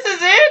 this is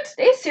it?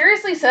 They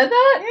seriously said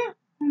that? Yeah.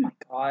 Oh my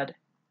god.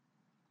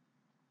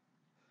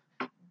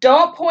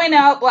 Don't point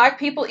out black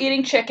people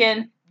eating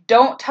chicken.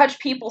 Don't touch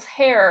people's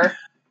hair.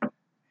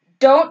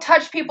 Don't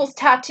touch people's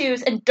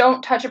tattoos, and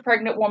don't touch a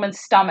pregnant woman's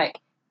stomach.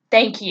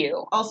 Thank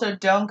you. Also,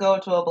 don't go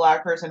to a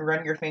black person,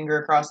 run your finger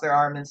across their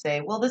arm, and say,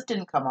 well, this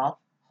didn't come off.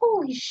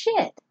 Holy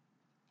shit.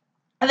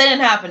 And that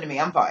didn't happen to me.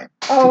 I'm fine.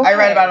 Oh, okay. I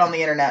read about it on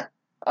the internet.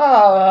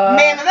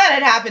 Man, if that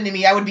had happened to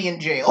me, I would be in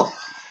jail.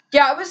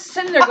 Yeah, I was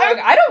sitting there going,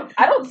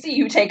 I don't see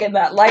you taking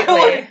that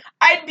lightly.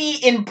 I'd be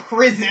in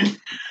prison.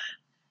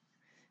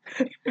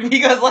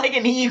 Because like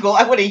an eagle,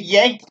 I would have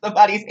yanked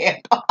somebody's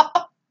hand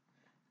off.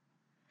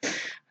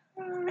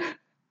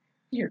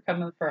 You're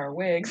coming for our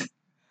wigs.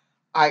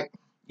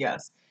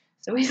 Yes.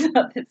 So we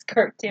saw this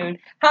cartoon.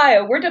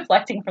 Hi, we're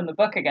deflecting from the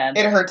book again.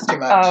 It hurts too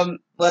much.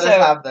 Let us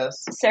have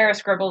this. Sarah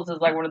Scribbles is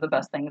like one of the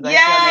best things I see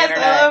on the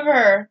internet. I love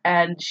her.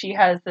 And she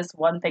has this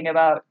one thing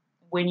about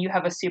when you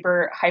have a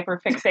super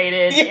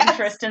hyper-fixated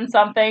interest in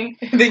something.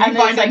 Then you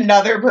find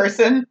another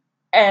person.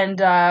 And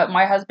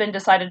my husband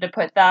decided to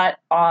put that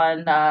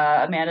on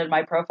Amanda and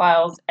my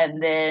profiles,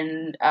 and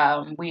then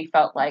we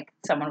felt like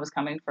someone was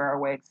coming for our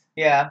wigs.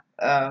 Yeah.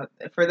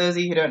 For those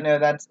of you who don't know,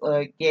 that's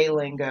like gay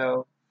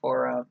lingo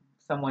for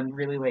someone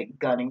really like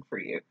gunning for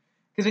you.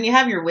 Because when you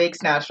have your wig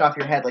snatched off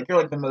your head, like you're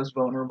like the most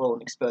vulnerable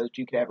and exposed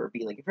you could ever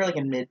be. Like if you're like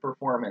in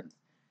mid-performance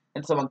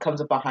and someone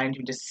comes up behind you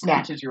and just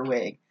snatches your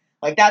wig,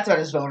 like that's about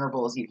as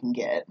vulnerable as you can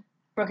get.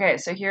 Okay,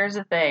 so here's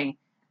the thing.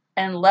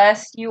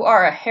 Unless you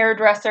are a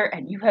hairdresser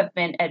and you have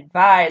been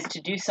advised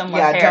to do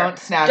someone's hair,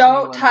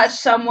 don't touch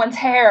someone's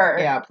hair.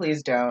 Yeah,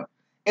 please don't.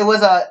 It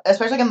was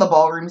especially like in the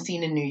ballroom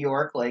scene in New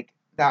York, like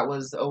that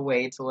was a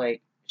way to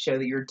like show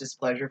that your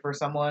displeasure for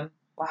someone.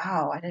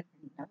 Wow, I didn't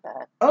know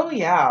that. Oh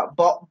yeah,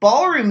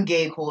 ballroom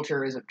gay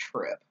culture is a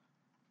trip.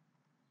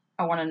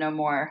 I want to know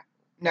more.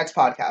 Next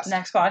podcast.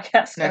 Next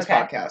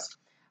podcast.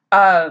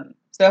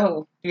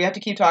 So do you have to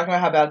keep talking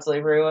about how bad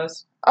slavery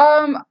was?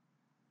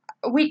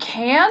 We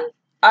can.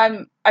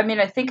 I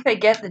mean, I think they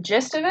get the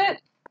gist of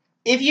it.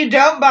 If you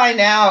don't by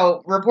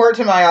now, report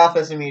to my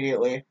office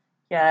immediately.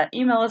 Yeah,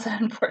 email is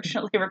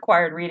unfortunately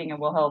required reading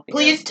and we'll help you.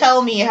 Please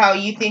tell me how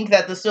you think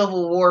that the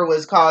Civil War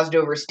was caused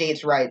over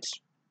states' rights.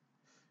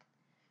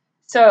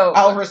 So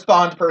I'll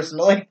respond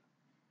personally.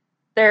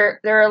 There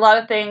are a lot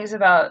of things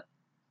about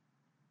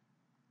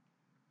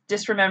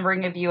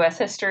disremembering of U.S.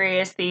 history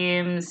as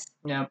themes.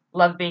 Yeah.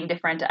 Love being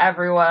different to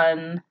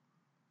everyone.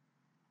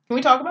 Can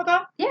we talk about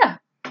that? Yeah.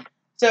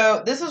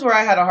 So this is where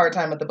I had a hard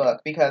time with the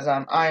book because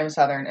I am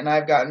Southern and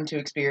I've gotten to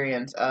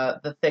experience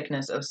the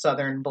thickness of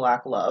Southern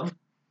Black love.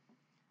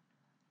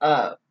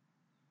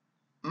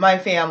 My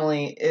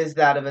family is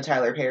that of a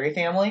Tyler Perry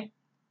family.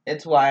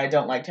 It's why I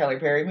don't like Tyler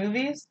Perry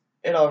movies.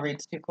 It all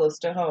reads too close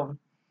to home.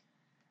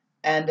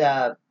 And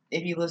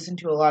if you listen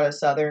to a lot of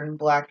Southern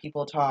Black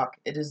people talk,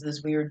 it is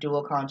this weird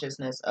dual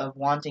consciousness of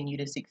wanting you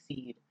to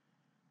succeed,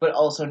 but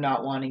also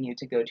not wanting you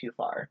to go too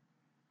far.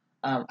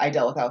 I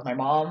dealt with that with my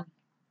mom.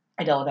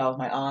 I dealt with that with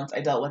my aunts.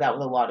 I dealt with that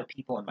with a lot of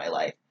people in my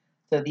life.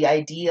 So the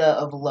idea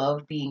of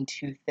love being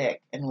too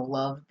thick and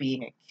love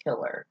being a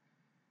killer,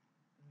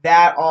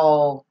 that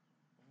all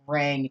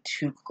rang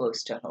too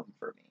close to home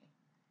for me.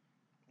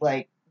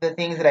 Like, the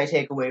things that I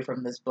take away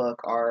from this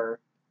book are,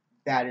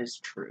 that is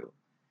true.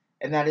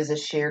 And that is a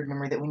shared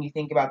memory that when you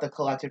think about the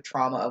collective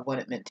trauma of what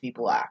it meant to be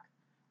Black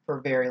for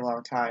a very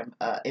long time,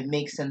 it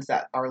makes sense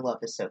that our love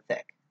is so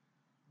thick.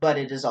 But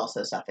it is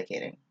also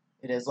suffocating.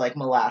 It is like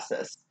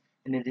molasses,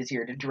 and it is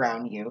here to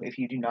drown you if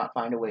you do not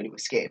find a way to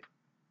escape.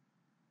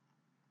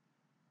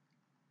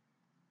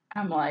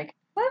 I'm like,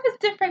 love is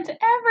different to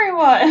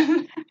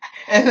everyone.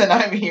 And then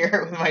I'm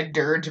here with my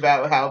dirge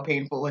about how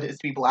painful it is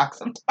to be Black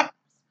sometimes.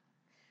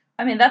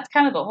 I mean, that's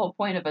kind of the whole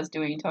point of us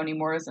doing Toni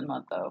Morrison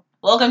Month, though.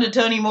 Welcome to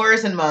Toni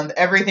Morrison Month.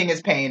 Everything is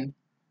pain.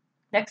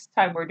 Next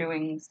time we're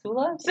doing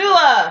Sula.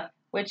 Sula!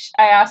 Which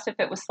I asked if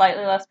it was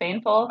slightly less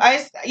painful.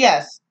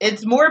 Yes.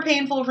 It's more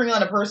painful for me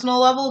on a personal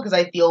level, because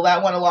I feel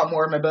that one a lot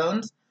more in my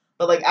bones.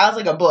 But, like, as,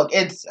 like, a book,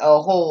 it's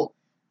a whole...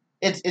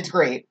 It's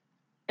great.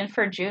 And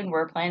for June,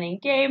 we're planning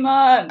Gay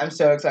Month. I'm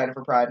so excited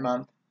for Pride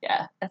Month.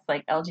 Yeah, that's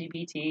like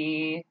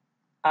LGBT...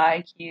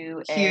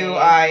 QIA.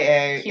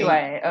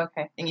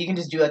 Okay. And you can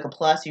just do like a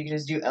plus. You can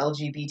just do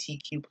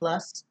LGBTQ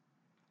plus,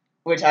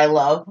 which I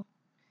love.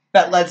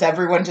 That lets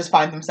everyone just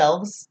find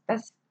themselves.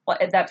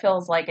 That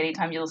feels like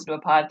anytime you listen to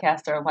a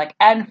podcast, they're like,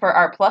 and for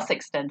our plus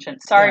extension.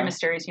 Sorry, yeah.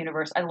 Mysterious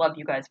Universe. I love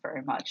you guys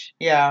very much.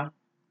 Yeah.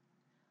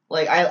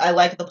 Like, I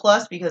like the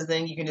plus because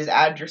then you can just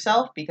add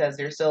yourself because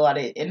there's still a lot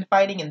of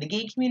infighting in the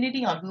gay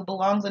community on who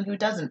belongs and who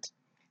doesn't.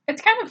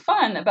 It's kind of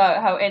fun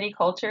about how any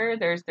culture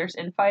there's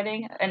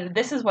infighting, and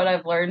this is what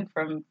I've learned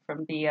from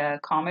the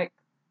comic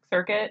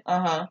circuit,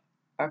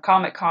 or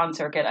Comic Con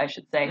circuit, I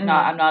should say. Mm-hmm.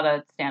 I'm not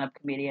a stand-up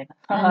comedian.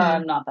 Mm-hmm.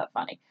 I'm not that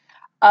funny.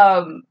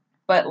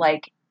 But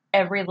like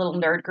every little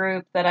nerd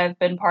group that I've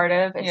been part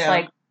of, it's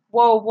like,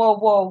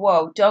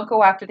 whoa! Don't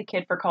go after the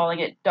kid for calling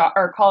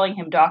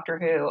him Doctor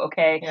Who.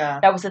 Okay,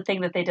 that was a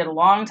thing that they did a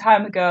long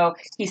time ago.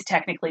 He's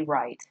technically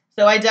right.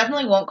 So I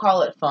definitely won't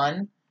call it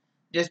fun.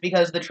 Just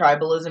because the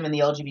tribalism in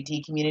the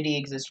LGBT community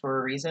exists for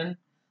a reason.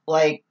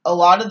 Like, a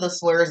lot of the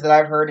slurs that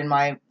I've heard in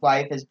my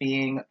life as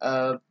being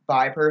a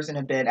bi person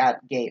have been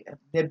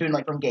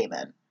like from gay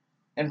men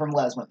and from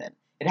les women.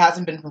 It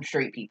hasn't been from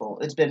straight people.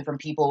 It's been from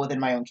people within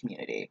my own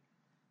community.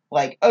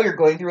 Like, oh, you're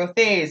going through a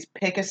phase,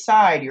 pick a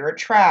side, you're a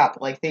trap.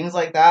 Like, things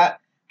like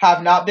that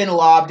have not been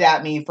lobbed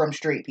at me from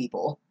straight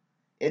people.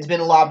 It's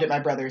been lobbed at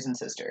my brothers and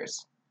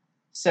sisters.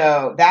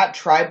 So,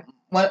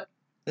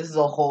 this is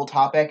a whole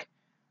topic.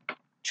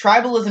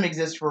 Tribalism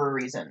exists for a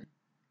reason.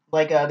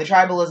 Like, the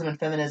tribalism and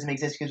feminism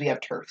exists because we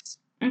have TERFs.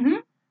 Mm-hmm.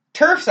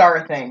 TERFs are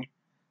a thing.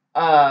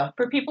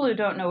 For people who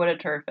don't know what a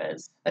TERF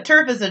is. A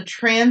TERF is a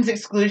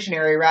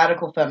trans-exclusionary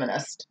radical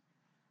feminist.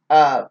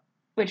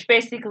 Which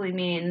basically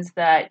means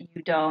that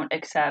you don't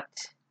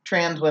accept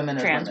trans women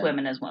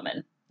as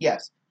women.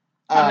 Yes.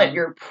 And that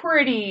you're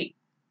pretty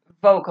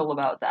vocal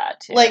about that,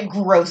 too. Like,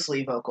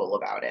 grossly vocal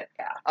about it.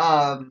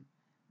 Yeah.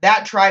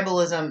 That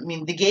tribalism, I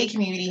mean, the gay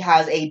community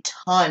has a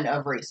ton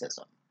of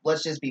racism.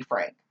 Let's just be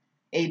frank.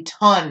 A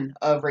ton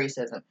of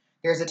racism.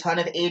 There's a ton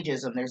of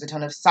ageism. There's a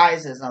ton of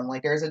sizeism.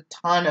 Like, there's a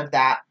ton of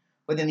that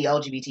within the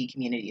LGBT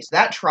community. So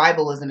that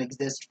tribalism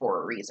exists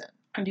for a reason.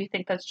 And do you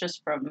think that's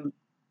just from,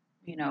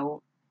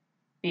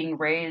 being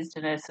raised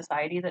in a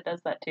society that does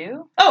that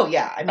too? Oh,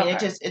 yeah. I mean,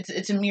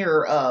 it's a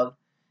mirror of,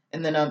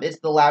 and then it's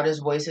the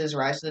loudest voices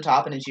rise to the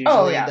top, and it's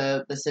usually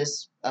the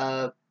cis,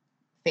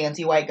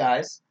 fancy white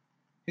guys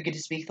who get to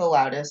speak the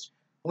loudest,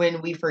 when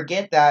we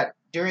forget that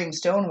during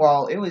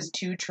Stonewall, it was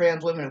 2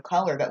 trans women of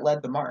color that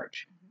led the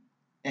march.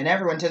 And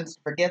everyone tends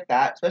to forget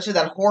that, especially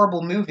that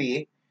horrible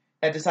movie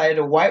that decided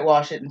to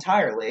whitewash it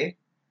entirely.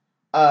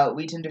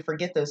 We tend to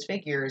forget those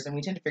figures, and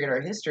we tend to forget our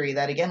history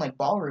that, again, like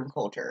ballroom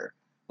culture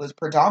was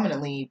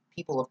predominantly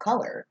people of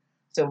color.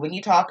 So when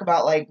you talk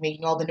about, like,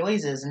 making all the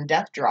noises and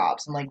death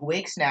drops and, like,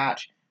 Wig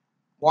Snatch,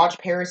 Watch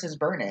Paris is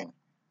Burning,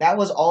 that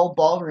was all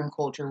ballroom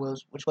culture,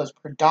 which was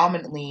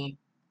predominantly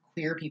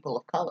queer people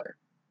of color.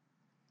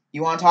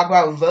 You want to talk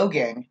about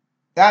voguing?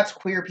 That's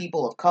queer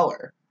people of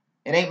color.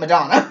 It ain't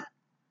Madonna.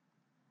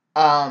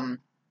 So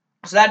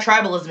that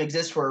tribalism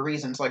exists for a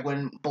reason. So, like,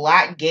 when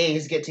black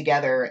gays get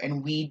together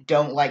and we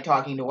don't like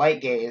talking to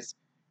white gays,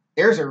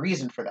 there's a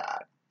reason for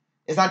that.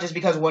 It's not just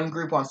because one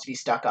group wants to be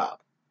stuck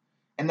up.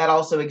 And that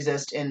also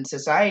exists in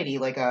society.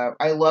 Like,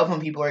 I love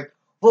when people are like,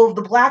 well,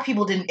 the black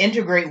people didn't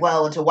integrate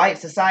well into white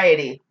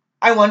society.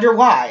 I wonder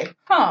why.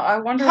 I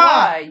wonder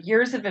why.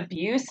 Years of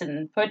abuse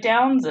and put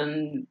downs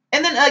and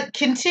then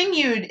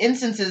continued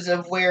instances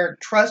of where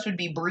trust would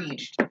be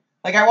breached.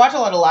 Like, I watch a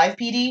lot of Live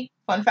PD.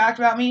 Fun fact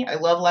about me, I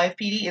love Live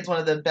PD. It's one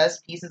of the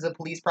best pieces of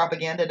police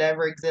propaganda to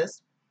ever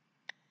exist.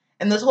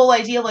 And this whole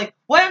idea, like,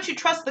 why don't you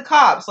trust the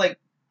cops? Like,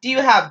 do you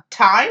have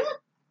time?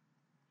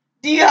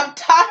 Do you have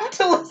time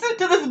to listen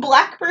to this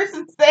black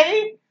person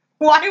say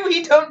why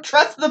we don't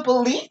trust the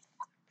police?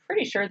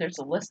 Pretty sure there's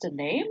a list of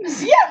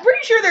names. Yeah,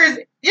 pretty sure there's,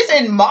 just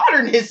in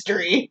modern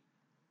history,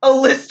 a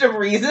list of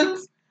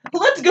reasons.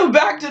 Let's go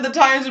back to the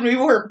times when we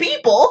were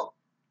people,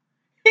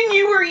 and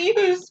you were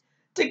used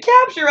to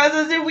capture us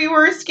as if we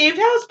were escaped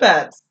house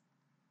pets.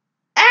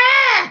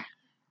 Ah!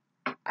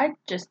 I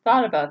just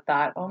thought about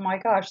that. Oh my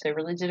gosh, they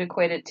really did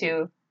equate it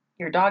to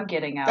your dog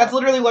getting out. That's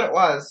literally what it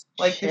was.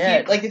 Like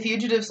the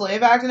Fugitive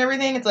Slave Act and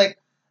everything. It's like,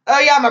 oh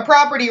yeah, my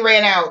property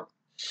ran out.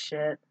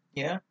 Shit.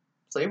 Yeah,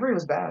 slavery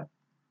was bad.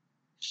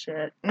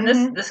 Shit.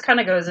 And this kind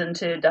of goes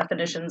into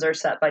definitions are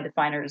set by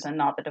definers and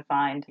not the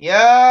defined.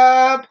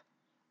 Yep.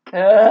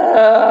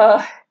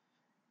 I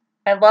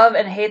love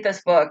and hate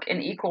this book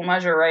in equal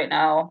measure right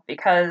now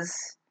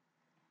because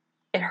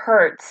it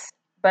hurts,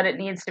 but it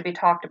needs to be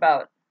talked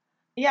about.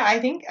 Yeah, I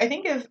think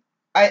if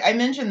I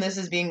mentioned this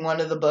as being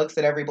one of the books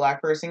that every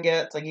black person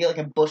gets, like you get like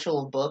a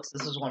bushel of books,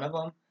 this is one of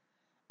them.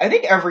 I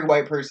think every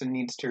white person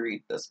needs to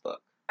read this book.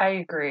 I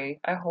agree.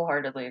 I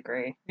wholeheartedly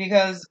agree.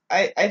 Because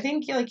I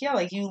think like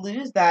you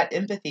lose that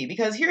empathy.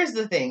 Because here's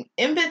the thing.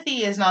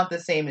 Empathy is not the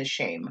same as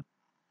shame.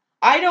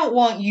 I don't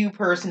want you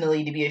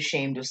personally to be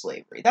ashamed of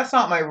slavery. That's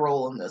not my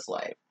role in this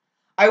life.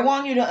 I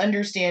want you to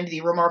understand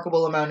the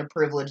remarkable amount of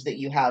privilege that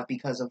you have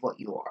because of what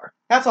you are.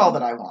 That's all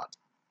that I want.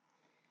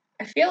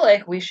 I feel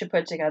like we should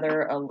put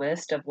together a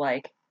list of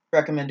like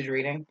recommended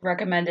reading.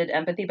 Recommended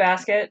empathy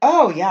basket.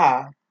 Oh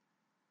yeah.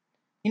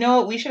 You know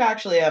what? We should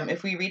actually,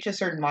 if we reach a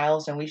certain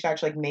milestone, we should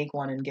actually like make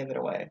one and give it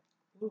away.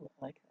 Ooh,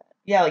 I like that.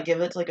 Yeah, like give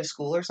it to like a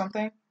school or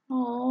something.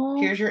 Aww.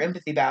 Here's your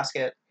empathy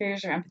basket.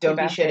 Here's your empathy Don't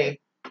basket. Don't be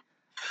shitty.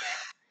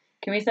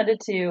 Can we send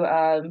it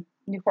to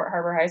Newport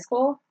Harbor High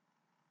School?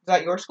 Is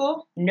that your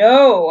school?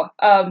 No,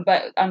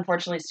 but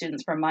unfortunately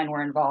students from mine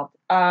were involved.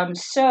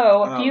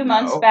 So a few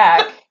months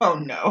back... Oh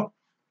no.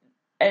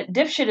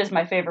 Dipshit is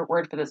my favorite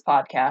word for this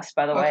podcast,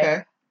 by the way.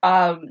 Okay.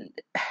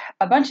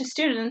 A bunch of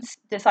students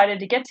decided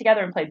to get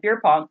together and play beer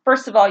pong.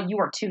 First of all, you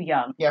are too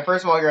young. Yeah,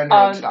 first of all, you're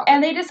underage. Stop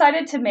and they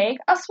decided to make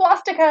a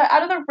swastika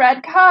out of the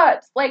red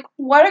cups. Like,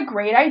 what a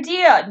great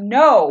idea.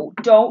 No,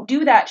 don't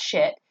do that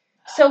shit.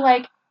 So,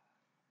 like,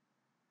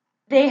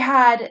 they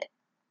had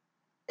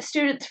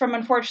students from,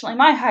 unfortunately,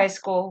 my high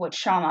school, which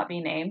shall not be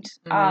named,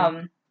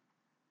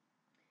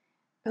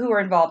 who were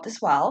involved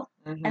as well.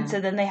 Mm-hmm. And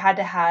so then they had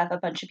to have a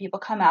bunch of people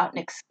come out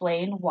and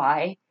explain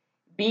why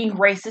being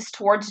racist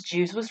towards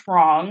Jews was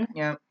wrong.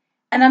 Yeah.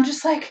 And I'm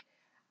just like,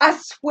 I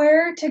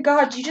swear to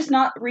God, do you just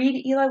not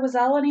read Elie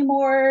Wiesel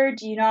anymore?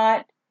 Do you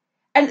not?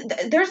 And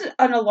there's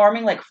an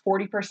alarming, like,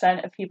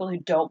 40% of people who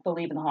don't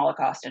believe in the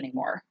Holocaust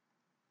anymore.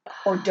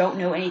 Or don't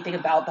know anything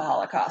about the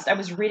Holocaust. I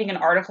was reading an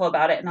article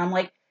about it, and I'm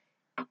like,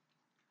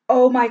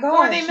 oh my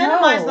God. Or they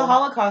minimized the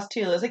Holocaust,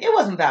 too. It's like, it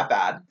wasn't that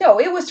bad. No,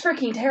 it was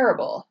freaking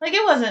terrible. Like,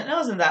 it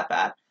wasn't that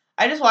bad.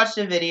 I just watched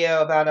a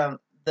video about,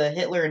 the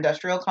Hitler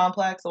industrial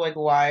complex, like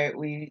why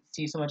we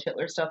see so much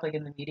Hitler stuff like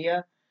in the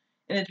media.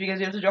 And it's because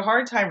we have such a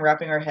hard time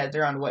wrapping our heads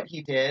around what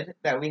he did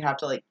that we have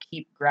to like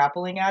keep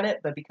grappling at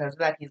it, but because of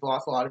that he's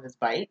lost a lot of his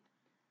bite.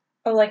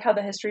 Oh, like how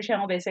the History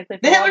Channel basically...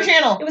 The Hitler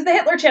Channel! It was the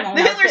Hitler Channel.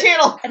 The Hitler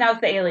Channel! And now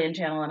it's the Alien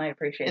Channel, and I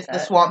appreciate that.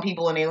 It's the Swamp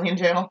People and Alien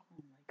Channel.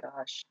 Oh my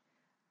gosh.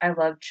 I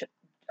love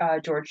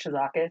George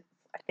Chizakis.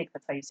 I think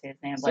that's how you say his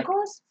name.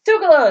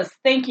 Tsoukalos!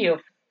 Thank you.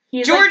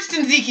 He's George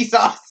Tzatziki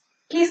sauce!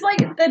 He's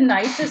like the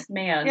nicest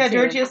man. Yeah,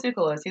 George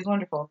Tsoukalos. He's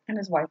wonderful. And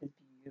his wife is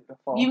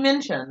beautiful. You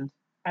mentioned.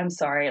 I'm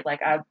sorry.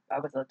 Like, I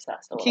was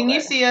obsessed a little Can you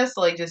bit. see us,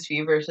 like, just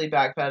feverishly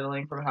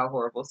backpedaling from how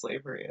horrible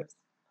slavery is?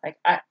 Like,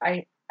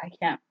 I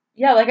can't.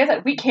 Yeah, like I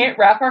said, we can't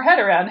wrap our head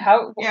around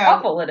how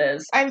awful it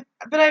is. I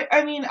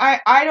mean,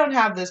 I don't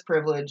have this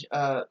privilege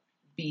of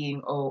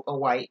being a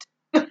white.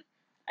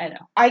 I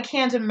know. I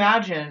can't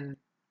imagine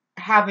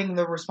having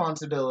the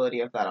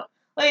responsibility of that.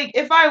 Like,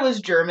 if I was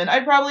German,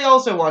 I'd probably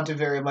also want to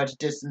very much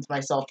distance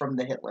myself from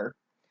the Hitler.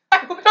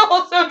 I would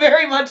also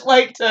very much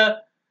like to...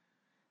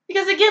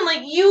 Because, again,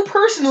 like, you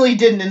personally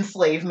didn't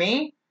enslave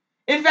me.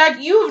 In fact,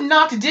 you've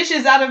knocked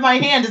dishes out of my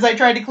hand as I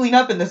tried to clean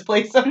up in this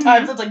place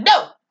sometimes. It's like,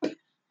 no!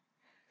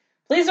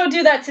 Please don't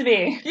do that to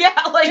me. Yeah,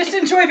 like... Just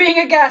enjoy being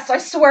a guest, I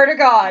swear to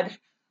God.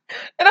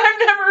 And I've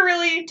never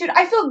really... Dude,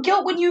 I feel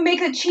guilt when you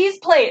make a cheese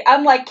plate.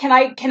 I'm like, can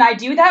I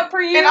do that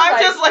for you? And I'm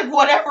just like,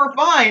 whatever,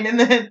 fine. And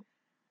then...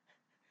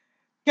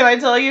 Can I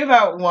tell you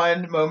about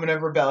one moment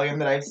of rebellion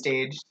that I've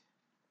staged?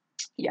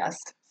 Yes.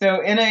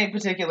 So in a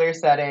particular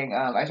setting,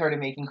 I started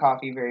making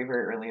coffee very,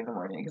 very early in the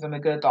morning because I'm a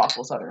good,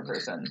 thoughtful Southern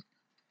person.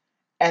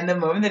 And the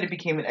moment that it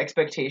became an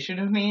expectation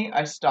of me,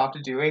 I stopped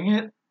doing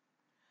it.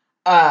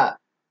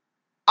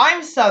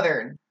 I'm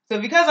Southern, So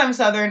because I'm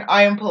Southern,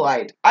 I am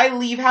polite. I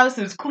leave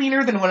houses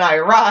cleaner than when I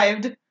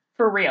arrived.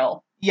 For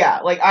real. Yeah,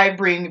 like I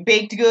bring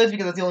baked goods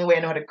because that's the only way I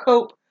know how to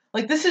cope.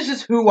 Like, this is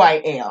just who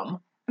I am.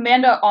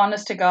 Amanda,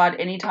 honest to God,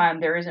 anytime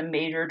there is a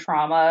major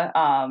trauma,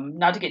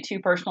 not to get too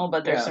personal,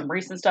 but there's some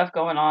recent stuff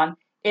going on,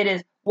 it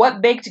is,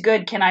 what baked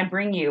good can I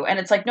bring you? And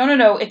it's like,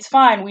 no, it's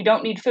fine. We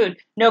don't need food.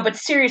 No, but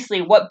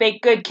seriously, what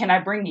baked good can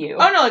I bring you?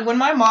 Oh, no, like when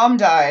my mom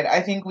died,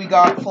 I think we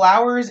got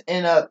flowers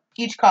and a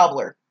peach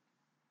cobbler.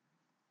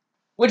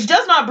 Which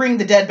does not bring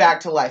the dead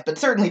back to life, but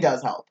certainly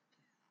does help.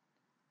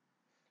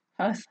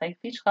 I was like,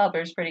 peach cobbler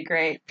is pretty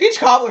great. Peach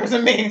cobbler is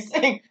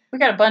amazing. We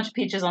got a bunch of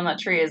peaches on that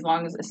tree as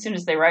soon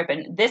as they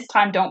ripen. This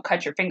time, don't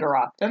cut your finger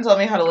off. Don't tell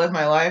me how to live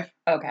my life.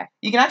 Okay.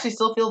 You can actually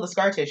still feel the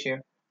scar tissue.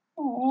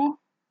 Aww.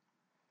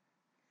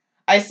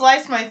 I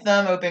sliced my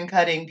thumb open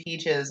cutting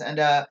peaches, and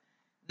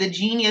the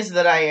genius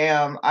that I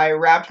am, I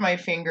wrapped my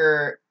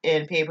finger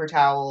in paper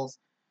towels,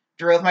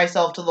 drove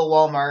myself to the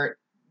Walmart,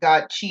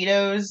 got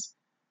Cheetos,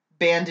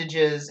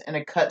 bandages, and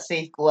a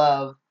cut-safe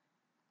glove,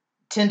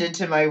 tended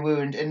to my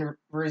wound, and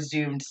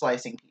resumed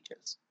slicing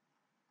peaches.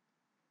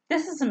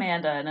 This is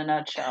Amanda in a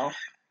nutshell.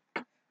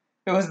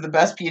 It was the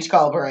best peach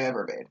cobbler I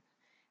ever made.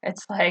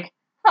 It's like,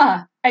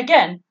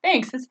 again,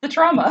 thanks, it's the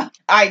trauma.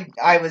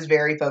 I was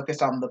very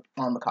focused on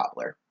the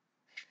cobbler.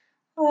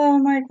 Oh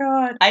my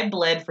god. I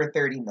bled for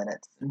 30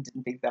 minutes and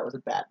didn't think that was a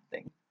bad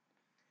thing.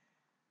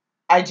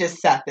 I just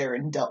sat there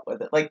and dealt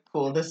with it. Like,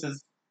 cool, this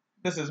is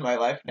my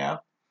life now.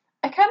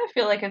 I kind of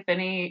feel like if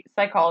any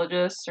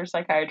psychologists or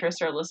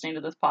psychiatrists are listening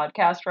to this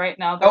podcast right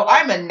now,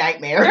 I'm a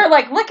nightmare. They're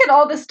like, look at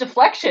all this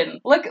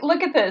deflection. Look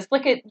at this.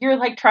 You're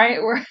like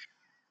trying.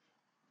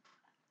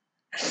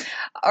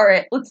 All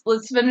right,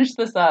 let's finish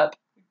this up.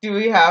 Do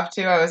we have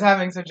to? I was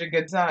having such a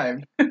good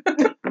time.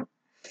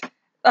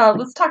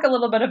 Let's talk a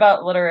little bit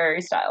about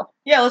literary style.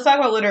 Yeah, let's talk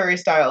about literary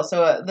style.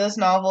 So this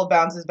novel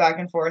bounces back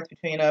and forth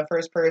between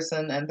first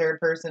person and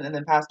third person, and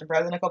then past and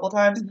present a couple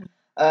times. Mm-hmm.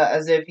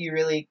 As if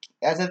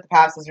the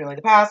past is really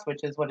the past, which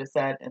is what is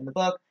said in the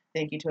book.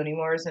 Thank you, Toni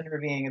Morrison, for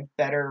being a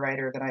better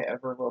writer than I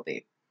ever will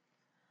be.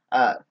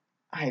 I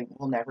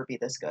will never be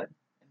this good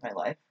in my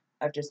life.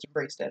 I've just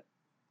embraced it.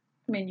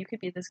 I mean, you could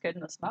be this good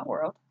in the smut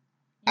world.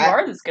 You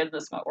are this good in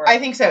the smut world. I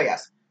think so,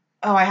 yes.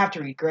 Oh, I have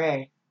to read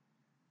Grey.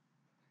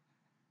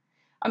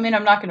 I mean,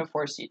 I'm not going to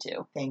force you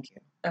to. Thank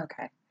you.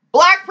 Okay.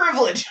 Black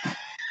privilege!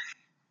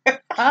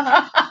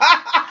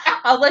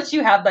 I'll let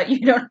you have that.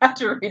 You don't have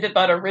to read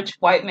about a rich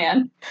white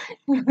man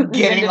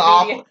getting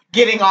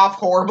off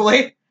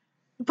horribly.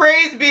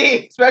 Praise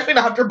be, especially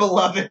after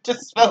Beloved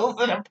just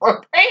feels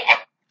inappropriate.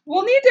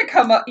 We'll need to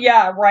come up,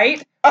 yeah,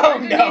 right? Oh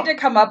we no, need to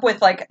come up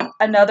with like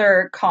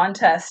another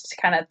contest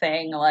kind of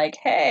thing. Like,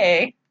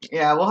 hey,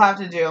 yeah, we'll have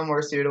to do a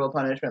more suitable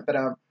punishment.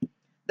 But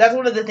that's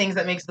one of the things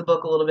that makes the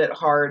book a little bit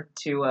hard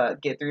to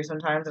get through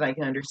sometimes, and I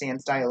can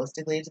understand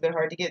stylistically it's a bit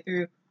hard to get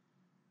through.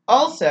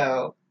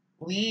 Also,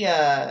 we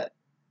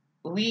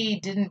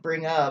didn't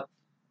bring up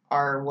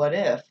our what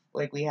if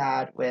like we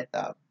had with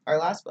our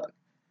last book.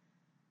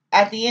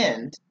 At the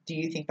end, do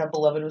you think that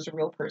Beloved was a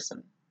real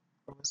person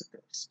or was a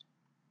ghost?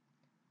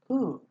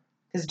 Ooh.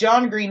 Because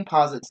John Green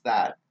posits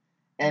that.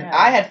 And yeah.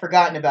 I had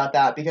forgotten about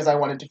that because I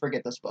wanted to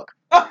forget this book.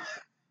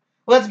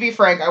 Let's be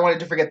frank, I wanted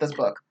to forget this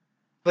book.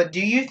 But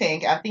do you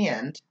think at the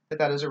end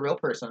that is a real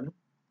person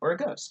or a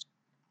ghost?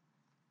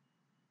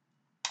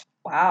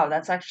 Wow,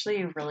 that's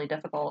actually really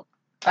difficult.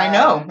 I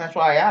know, that's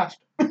why I asked.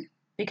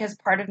 Because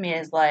part of me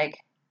is like,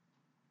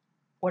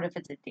 what if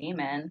it's a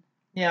demon?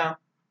 Yeah.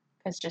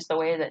 It's just the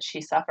way that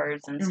she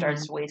suffers and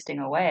starts wasting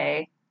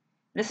away.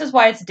 This is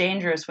why it's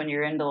dangerous when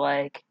you're into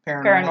like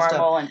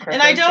paranormal and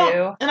crypto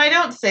too. And I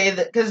don't say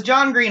that because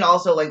John Green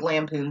also like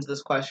lampoons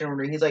this question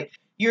where he's like,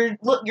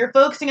 you're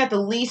focusing at the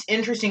least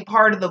interesting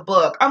part of the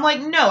book. I'm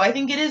like, no, I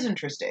think it is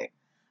interesting.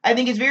 I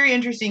think it's very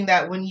interesting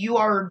that when you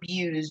are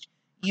abused,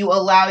 you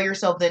allow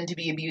yourself then to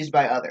be abused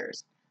by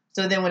others.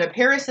 So then when a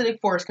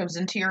parasitic force comes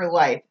into your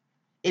life,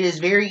 it is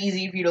very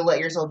easy for you to let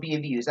yourself be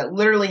abused. That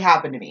literally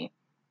happened to me.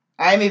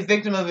 I am a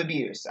victim of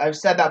abuse. I've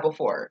said that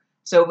before.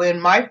 So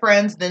when my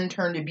friends then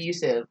turned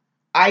abusive,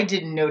 I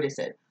didn't notice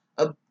it.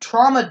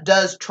 Trauma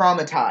does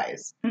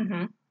traumatize.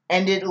 Mm-hmm.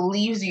 And it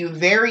leaves you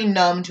very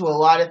numb to a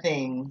lot of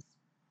things.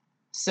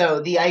 So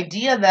the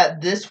idea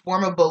that this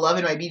form of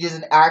Beloved might be just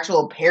an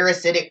actual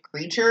parasitic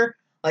creature,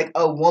 like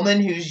a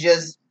woman who's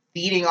just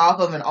feeding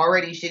off of an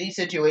already shitty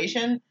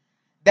situation,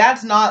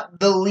 that's not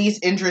the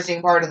least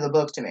interesting part of the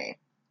book to me.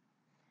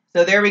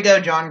 So there we go,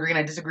 John Green.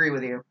 I disagree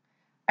with you.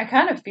 I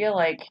kind of feel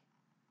like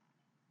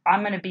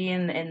I'm going to be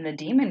in the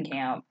demon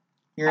camp.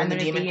 You're in the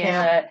demon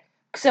camp?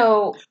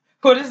 So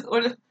what is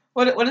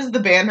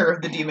the banner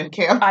of the demon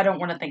camp? I don't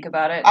want to think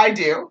about it. I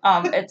do.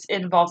 It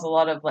involves a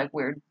lot of like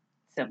weird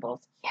symbols.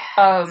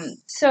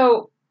 Yes.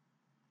 So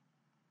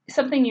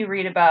something you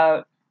read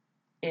about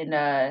in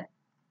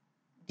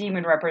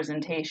demon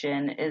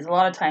representation is a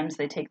lot of times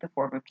they take the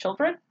form of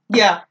children.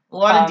 Yeah, a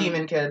lot of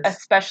demon kids.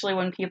 Especially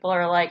when people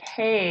are like,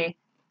 hey,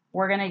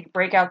 we're going to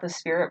break out the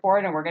spirit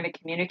board and we're going to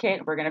communicate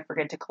and we're going to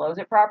forget to close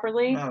it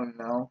properly. Oh,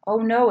 no. Oh,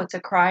 no, it's a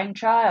crying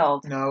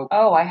child. No.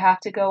 Oh, I have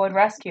to go and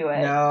rescue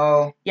it.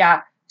 No.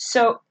 Yeah.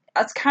 So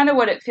that's kind of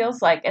what it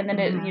feels like. And then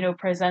Mhm. it,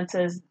 presents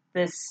as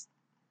this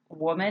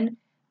woman.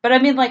 But I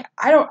mean, like,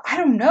 I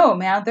don't know,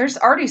 man. There's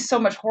already so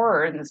much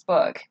horror in this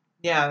book.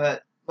 Yeah,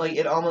 that, like,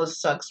 it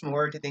almost sucks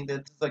more to think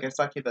that it's like a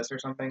succubus or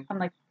something. I'm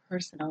like,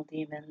 personal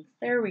demons.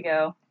 There we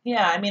go.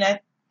 Yeah, I mean,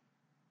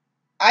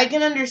 I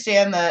can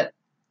understand that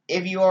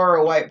if you are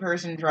a white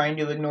person trying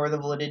to ignore the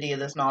validity of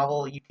this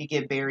novel, you could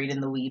get buried in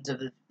the weeds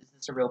of is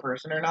this a real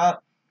person or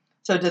not.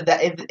 So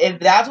if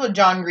that's what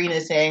John Green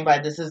is saying by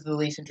this is the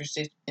least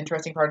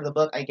interesting part of the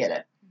book, I get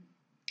it.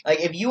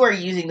 Like, if you are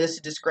using this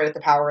to discredit the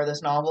power of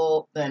this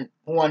novel, then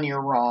 1,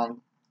 you're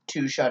wrong.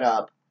 2, shut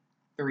up.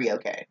 3,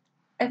 okay.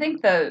 I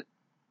think the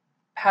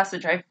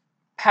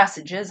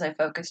passages I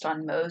focused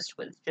on most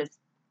was just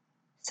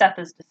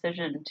Setha's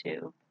decision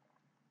to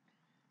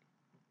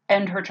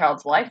end her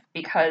child's life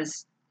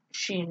because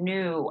she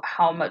knew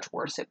how much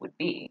worse it would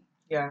be.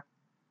 Yeah.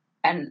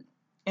 And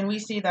we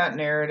see that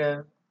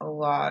narrative a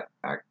lot.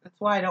 That's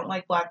why I don't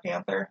like Black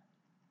Panther.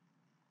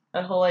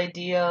 That whole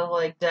idea of,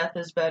 like, death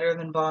is better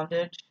than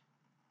bondage.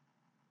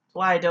 That's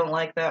why I don't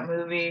like that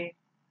movie.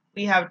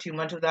 We have too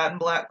much of that in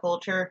Black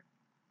culture.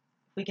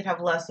 We could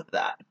have less of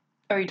that.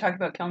 Oh, are you talking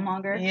about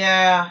Killmonger?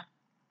 Yeah.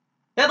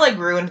 That, like,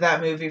 ruined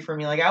that movie for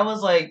me. Like, I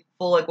was, like,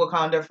 full, like,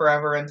 Wakanda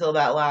forever until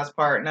that last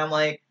part, and I'm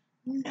like,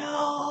 no!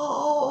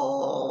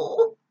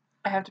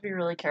 I have to be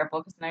really careful,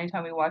 because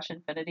anytime we watch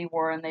Infinity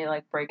War and they,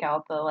 like, break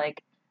out the,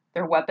 like,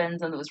 their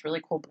weapons and those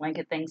really cool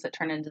blanket things that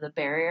turn into the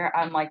barrier,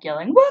 I'm, like,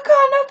 yelling,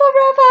 Wakanda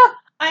forever!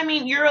 I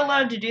mean, you're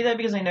allowed to do that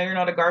because I know you're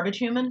not a garbage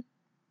human.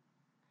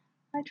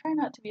 I try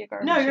not to be a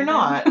garbage human. No, you're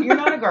not. You're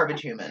not a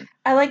garbage human.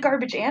 I like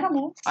garbage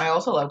animals. I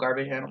also love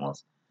garbage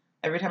animals.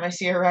 Every time I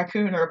see a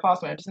raccoon or a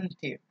possum, I have to send it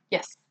to you.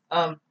 Yes.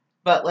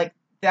 But, like,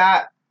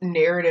 that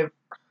narrative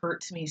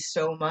hurts me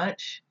so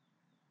much.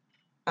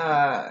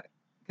 Because,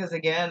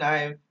 again,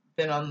 I've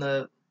been on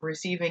the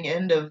receiving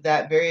end of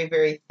that very,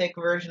 very thick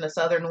version of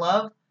Southern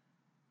love.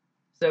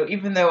 So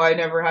even though I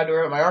never had to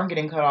worry about my arm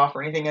getting cut off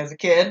or anything as a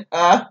kid,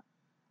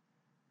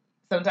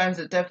 sometimes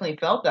it definitely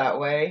felt that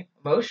way,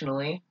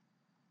 emotionally.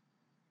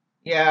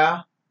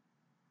 Yeah.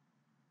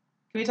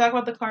 Can we talk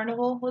about the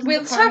carnival?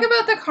 Let's talk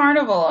about the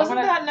carnival. Wasn't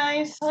that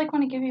nice? I, like,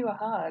 want to give you a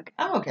hug.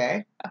 I'm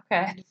okay.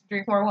 Okay. Just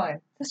drink more wine.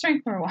 Let's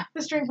drink more wine.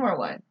 Just drink more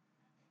wine.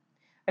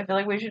 I feel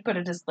like we should put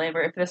a disclaimer.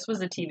 If this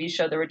was a TV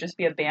show, there would just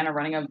be a banner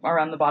running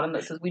around the bottom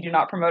that says, "We do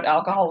not promote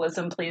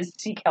alcoholism. Please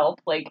seek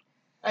help." Like,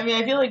 I mean,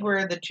 I feel like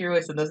we're the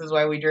truest, and this is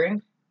why we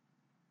drink.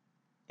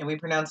 And we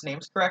pronounce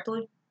names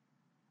correctly.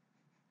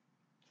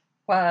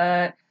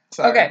 What?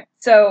 Sorry. Okay,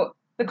 so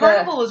the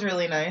carnival was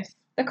really nice.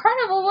 The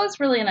carnival was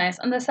really nice,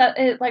 and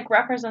it like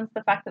represents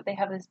the fact that they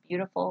have this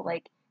beautiful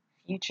like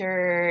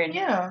future, and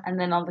and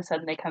then all of a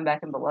sudden they come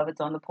back and Beloved's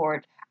on the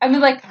porch. I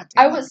mean, like,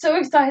 I was so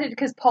excited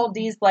because Paul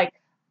D's like,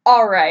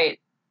 all right,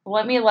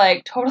 let me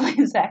like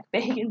totally Zach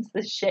Bagans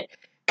this shit.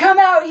 Come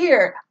out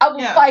here, I will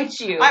fight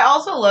you. I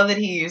also love that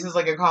he uses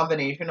like a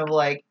combination of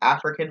like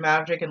African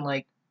magic and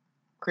like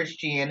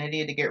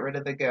Christianity to get rid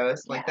of the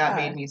ghost. Like that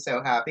made me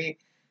so happy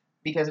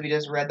because we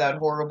just read that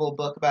horrible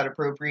book about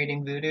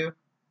appropriating voodoo.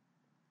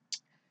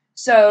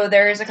 So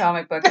there is a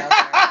comic book out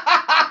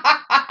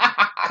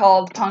there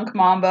called Punk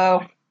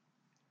Mambo,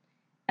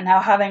 and how,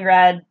 having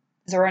read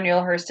Zora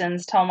Neale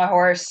Hurston's Tell My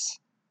Horse,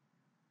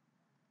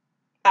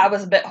 I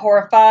was a bit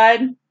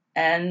horrified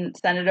and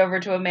sent it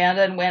over to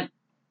Amanda and went,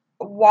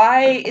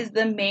 why is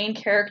the main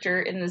character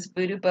in this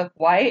voodoo book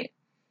white?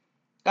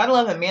 Gotta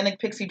love a manic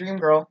pixie dream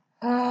girl.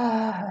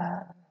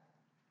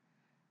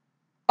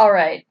 All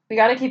right, we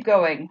gotta keep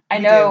going. I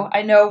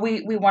know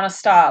we want to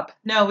stop.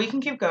 No, we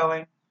can keep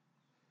going.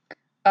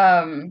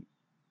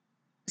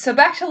 So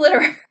back to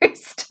literary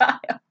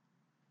style.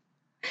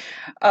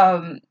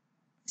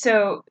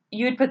 So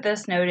you had put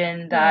this note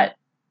in that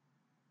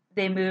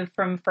they move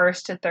from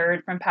first to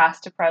third, from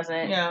past to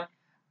present. Yeah.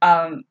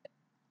 And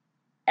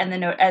the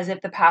note as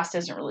if the past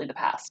isn't really the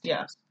past.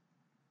 Yes.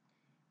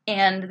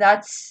 And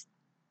that's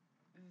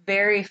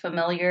very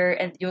familiar,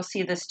 and you'll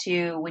see this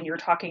too when you're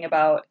talking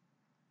about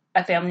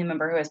a family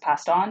member who has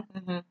passed on.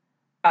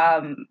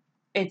 Mm-hmm.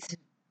 It's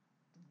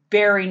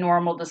very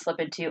normal to slip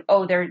into,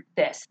 oh, they're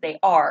this, they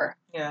are,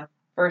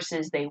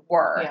 versus they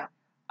were. Yeah.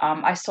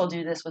 I still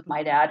do this with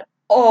my dad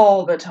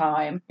all the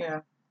time.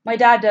 Yeah. My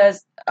dad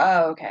does.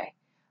 Oh, okay.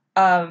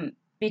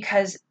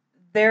 Because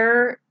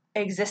their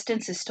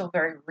existence is still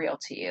very real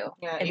to you.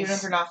 Yeah, even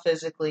if they're not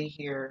physically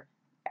here.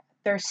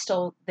 They're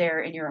still there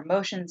in your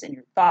emotions, in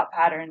your thought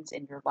patterns,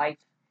 in your life.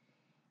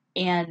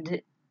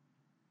 And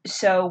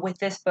so with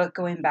this book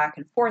going back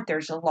and forth,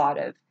 there's a lot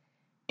of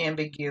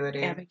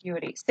ambiguity.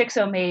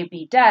 6-0 may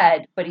be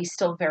dead, but he's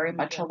still very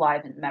much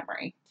alive in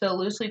memory. To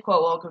loosely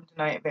quote Welcome to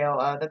Night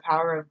Vale, the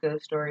power of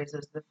ghost stories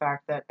is the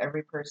fact that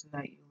every person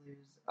that you lose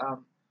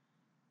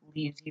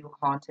leaves you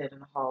haunted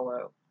and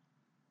hollow.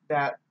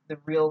 That the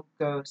real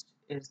ghost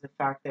is the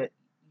fact that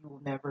you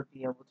will never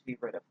be able to be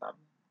rid of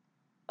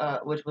them.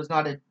 Which was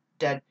not a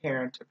dead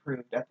parent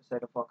approved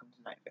episode of Welcome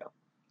to Night Vale.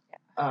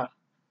 Yeah.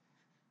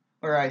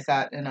 Where I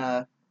sat in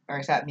the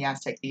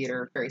Aztec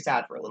Theater, very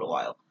sad for a little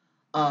while.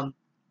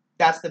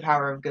 That's the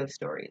power of ghost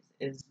stories,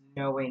 is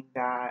knowing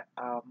that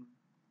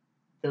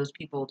those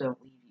people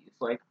don't leave you.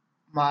 Like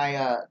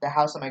the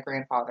house that my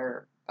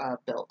grandfather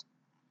built,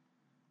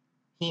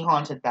 he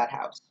haunted that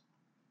house.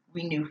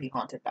 We knew he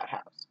haunted that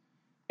house,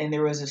 and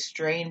there was a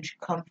strange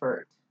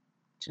comfort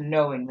to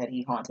knowing that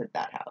he haunted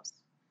that house,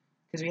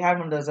 because we had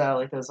one of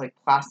those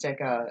plastic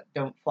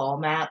don't fall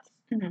mats,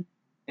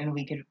 and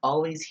we could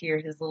always hear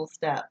his little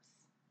steps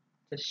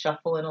just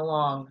shuffling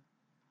along.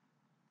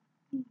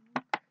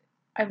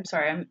 I'm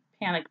sorry, I'm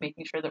panicked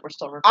making sure that we're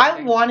still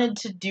recording. I wanted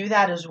to do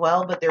that as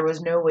well, but there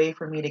was no way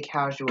for me to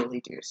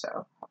casually do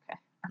so. Okay,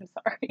 I'm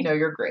sorry. No,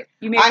 you're great.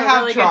 You made a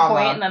really good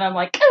point, and then I'm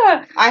like,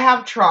 ah! I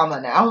have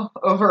trauma now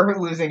over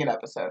losing an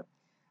episode.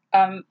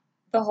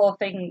 The whole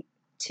thing,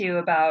 too,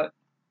 about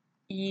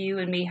you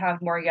and me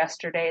have more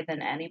yesterday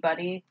than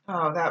anybody.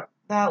 Oh,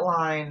 that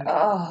line.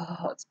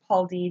 Oh, it's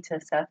Paul D to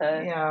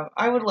Setha. Yeah,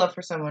 I would love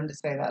for someone to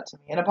say that to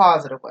me in a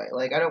positive way.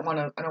 Like, I don't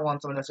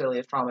want someone necessarily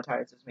as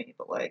traumatized as me,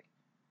 but like,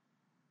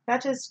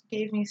 that just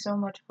gave me so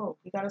much hope.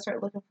 You gotta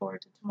start looking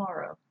forward to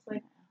tomorrow. It's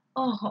like,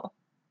 oh.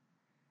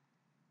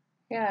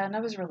 Yeah, and I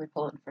was really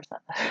pulling for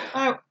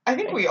Setha. I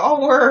think we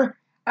all were.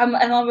 And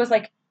I was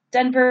like,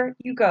 Denver,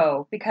 you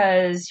go,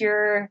 because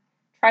you're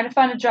trying to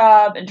find a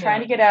job and trying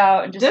to get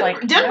out, and just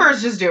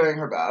Denver's just doing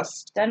her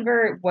best.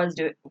 Denver was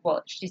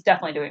she's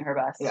definitely doing her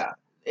best. Yeah.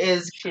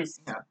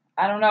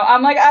 I don't know.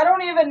 I'm like, I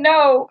don't even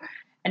know.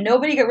 And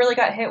nobody really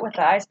got hit with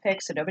the ice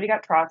pick, so nobody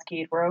got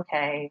Trotsky'd. We're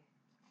okay.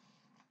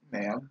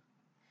 Man.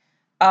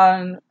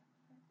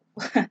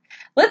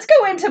 Let's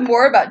go into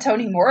more about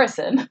Toni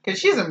Morrison. Because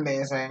she's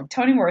amazing.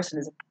 Toni Morrison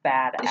is a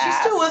badass. Is she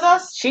still with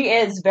us? She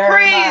is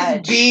very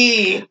much.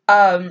 Praise be!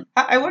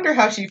 I wonder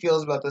how she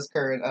feels about this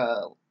current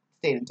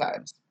state and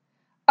times.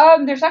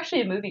 There's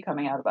actually a movie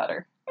coming out about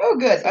her. Oh,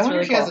 good. I wonder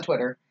really if she has a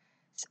Twitter.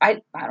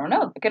 I don't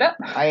know. Look it up.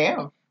 I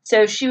am.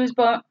 So she was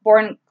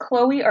born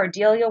Chloe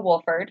Ardelia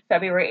Wolford,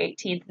 February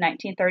 18th,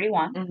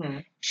 1931. Mm-hmm.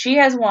 She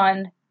has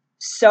won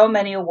so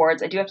many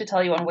awards. I do have to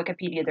tell you, on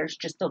Wikipedia, there's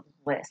just a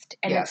list,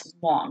 and it's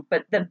long.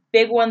 But the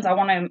big ones I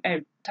want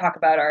to talk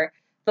about are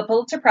the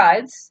Pulitzer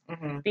Prize,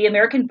 the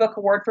American Book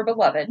Award for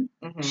Beloved.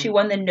 She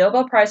won the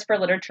Nobel Prize for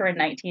Literature in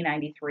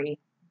 1993.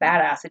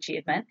 Badass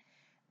achievement.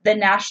 The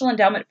National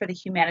Endowment for the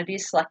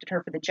Humanities selected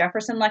her for the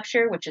Jefferson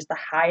Lecture, which is the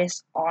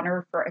highest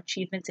honor for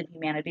achievements in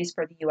humanities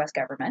for the U.S.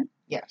 government.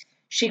 Yes.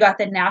 She got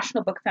the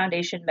National Book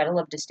Foundation Medal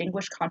of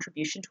Distinguished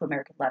Contribution to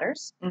American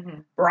Letters.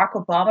 Barack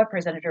Obama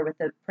presented her with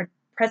the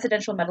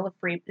Presidential Medal of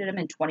Freedom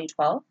in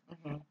 2012.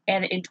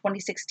 And in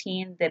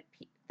 2016,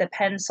 the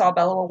Penn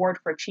Saul-Bellow Award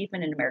for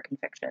Achievement in American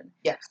Fiction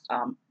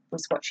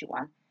was what she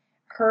won.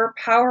 Her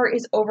power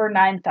is over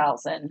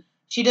 9,000.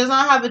 She does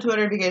not have a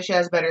Twitter because she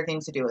has better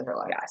things to do with her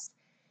life. Yes.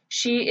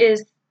 She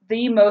is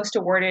the most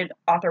awarded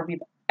author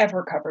we've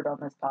ever covered on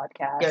this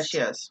podcast. Yes, she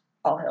is.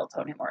 All hail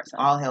Toni Morrison.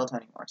 All hail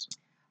Toni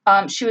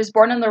Morrison. She was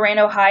born in Lorain,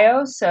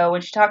 Ohio, so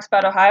when she talks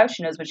about Ohio,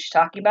 she knows what she's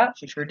talking about.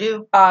 She sure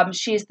do.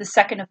 She is the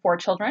second of 4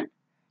 children.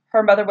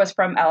 Her mother was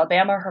from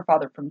Alabama, her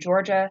father from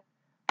Georgia.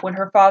 When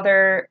her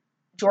father,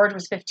 George,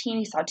 was 15,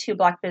 he saw 2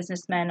 black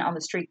businessmen on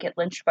the street get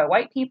lynched by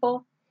white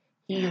people.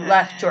 He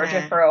left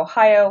Georgia for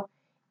Ohio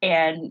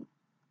and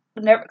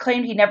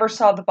claimed he never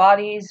saw the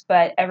bodies,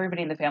 but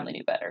everybody in the family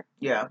knew better.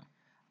 Yeah.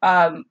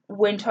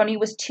 When Toni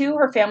was 2,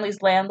 her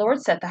family's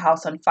landlord set the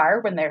house on fire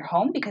when they were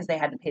home because they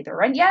hadn't paid their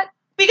rent yet.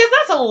 Because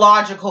that's a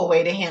logical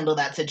way to handle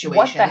that situation.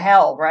 What the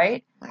hell,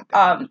 right?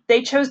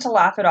 They chose to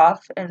laugh it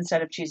off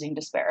instead of choosing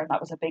despair, and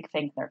that was a big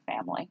thing in their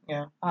family.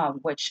 Yeah.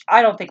 Which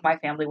I don't think my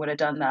family would have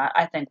done that.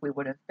 I think we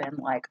would have been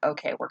like,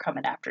 okay, we're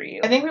coming after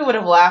you. I think we would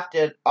have laughed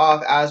it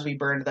off as we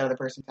burned the other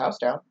person's house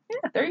down.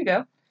 Yeah, there you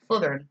go.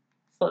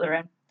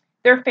 Slytherin.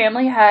 Their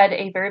family had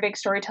a very big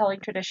storytelling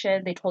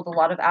tradition. They told a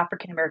lot of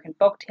African-American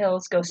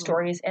folktales, ghost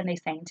stories, and they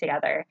sang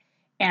together.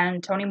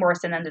 And Toni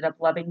Morrison ended up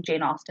loving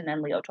Jane Austen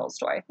and Leo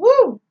Tolstoy.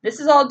 Woo! This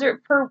is all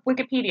per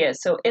Wikipedia,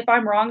 so if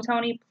I'm wrong,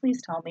 Toni,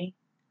 please tell me.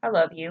 I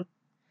love you.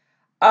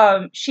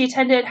 She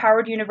attended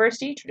Howard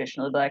University,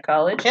 traditionally black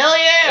college, Hell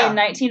yeah! in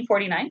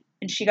 1949,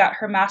 and she got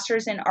her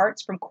master's in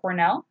arts from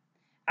Cornell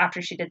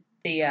after she did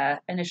the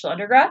initial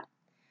undergrad.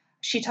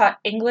 She taught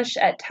English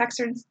at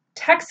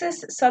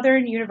Texas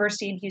Southern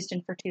University in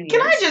Houston for 2 years.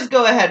 Can I just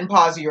go ahead and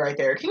pause you right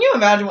there? Can you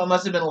imagine what it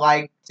must have been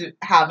like to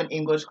have an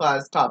English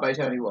class taught by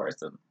Toni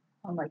Morrison?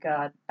 Oh my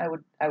God, I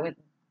would.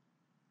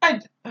 Oh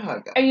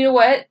God. And you know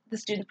what? The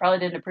students probably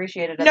didn't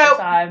appreciate it at the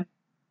time.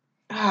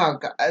 Oh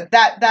God,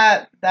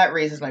 that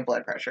raises my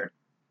blood pressure.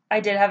 I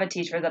did have a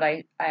teacher that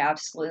I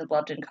absolutely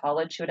loved in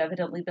college. She would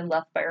evidently been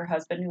left by her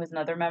husband, who was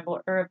another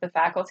member of the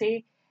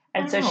faculty.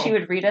 And so she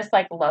would read us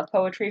like love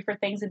poetry for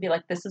things and be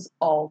like, "This is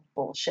all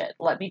bullshit.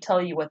 Let me tell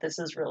you what this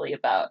is really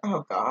about."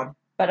 Oh God.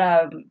 But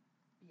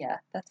yeah,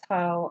 that's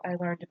how I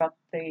learned about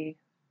the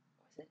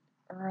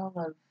Earl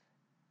of.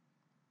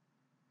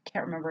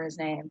 Can't remember his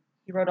name.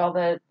 He wrote all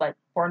the like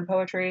porn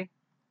poetry.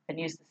 and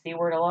use the C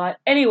word a lot.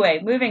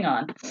 Anyway, moving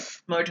on.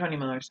 More Toni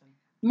Morrison.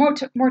 More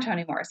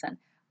Toni Morrison.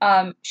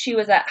 She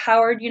was at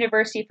Howard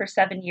University for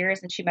 7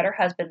 years, and she met her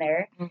husband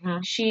there. Mm-hmm.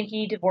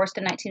 He divorced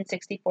in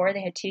 1964.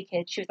 They had 2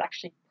 kids. She was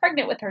actually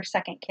pregnant with her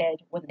second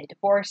kid when they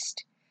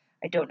divorced.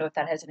 I don't know if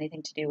that has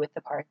anything to do with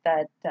the part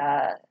that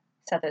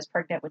Seth is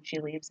pregnant when she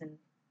leaves in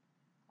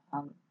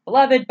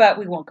Beloved, but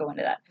we won't go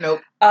into that.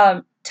 Nope.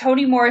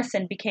 Toni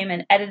Morrison became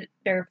an editor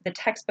for the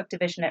textbook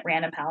division at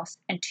Random House,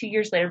 and 2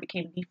 years later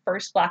became the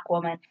first Black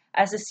woman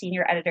as a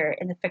senior editor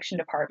in the fiction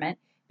department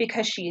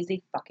because she is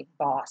a fucking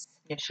boss.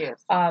 Yes, she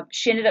is.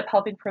 She ended up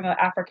helping promote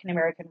African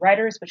American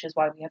writers, which is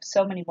why we have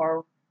so many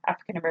more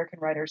African American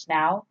writers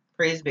now.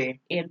 Praise be.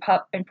 In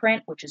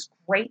print, which is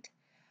great.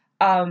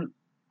 I'm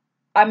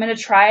going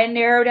to try and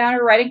narrow down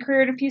her writing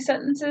career in a few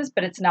sentences,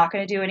 but it's not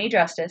going to do any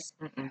justice.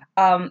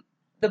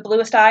 The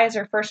Bluest Eye is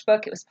her first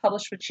book. It was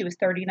published when she was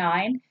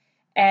 39,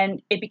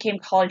 and it became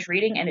college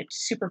reading, and it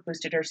super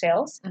boosted her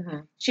sales. Mm-hmm.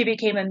 She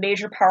became a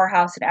major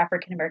powerhouse in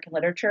African American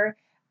literature,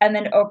 and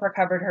then Oprah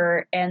covered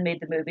her and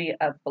made the movie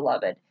of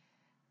Beloved.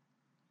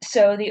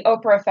 So the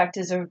Oprah effect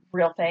is a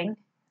real thing.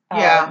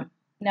 Yeah.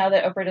 Now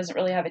that Oprah doesn't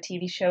really have a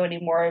TV show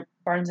anymore,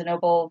 Barnes &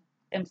 Noble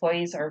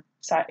employees are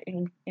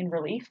in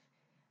relief.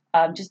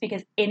 Just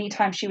because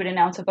anytime she would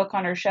announce a book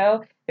on her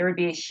show, there would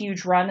be a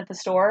huge run at the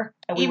store,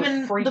 and we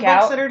would freak out. Even the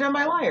books that are done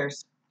by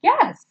liars.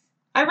 Yes.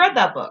 I read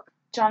that book.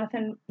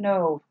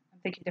 No, I'm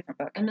thinking different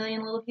book. A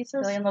Million Little Pieces?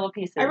 A Million Little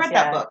Pieces, I read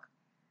that book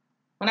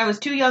when I was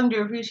too young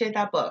to appreciate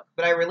that book,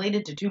 but I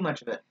related to too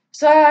much of it.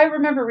 So I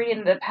remember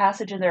reading the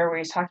passage in there where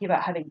he's talking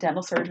about having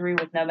dental surgery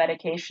with no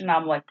medication.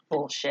 I'm like,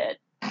 bullshit.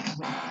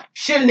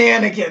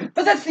 Shenanigans.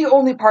 But that's the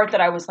only part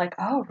that I was like,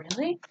 oh,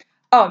 really?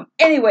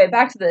 Anyway,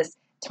 back to this.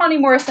 Toni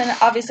Morrison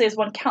obviously has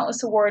won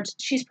countless awards.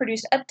 She's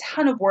produced a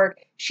ton of work.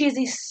 She is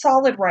a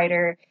solid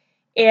writer.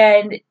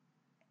 And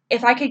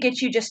if I could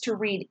get you just to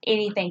read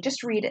anything,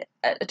 just read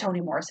a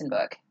Toni Morrison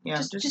book. Yeah,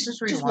 just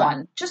read just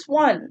one. Just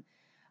one.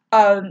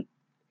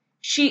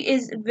 She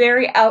is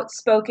very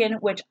outspoken,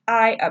 which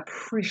I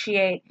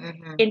appreciate.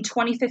 Mm-hmm. In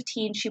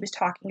 2015, she was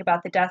talking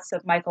about the deaths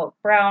of Michael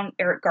Brown,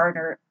 Eric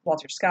Gardner,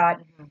 Walter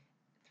Scott,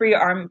 3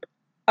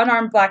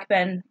 unarmed Black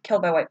men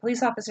killed by white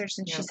police officers.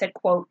 And she said,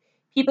 quote,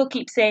 "People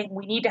keep saying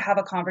we need to have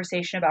a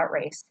conversation about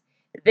race.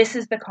 This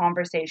is the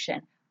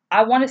conversation.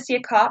 I want to see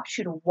a cop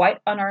shoot a white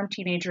unarmed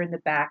teenager in the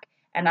back,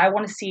 and I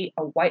want to see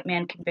a white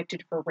man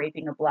convicted for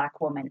raping a Black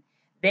woman.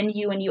 Then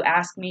you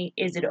ask me,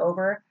 is it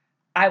over?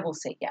 I will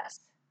say yes."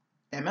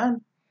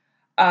 Amen.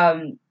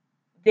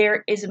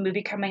 There is a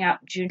movie coming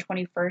out June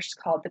 21st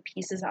called The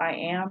Pieces I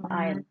Am. Mm-hmm.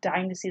 I am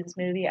dying to see this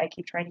movie. I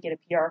keep trying to get a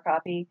PR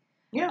copy.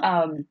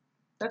 Yeah.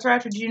 That's right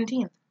after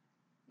Juneteenth.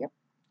 Yep.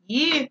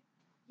 Yeah.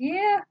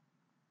 Yeah.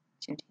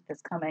 Juneteenth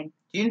is coming.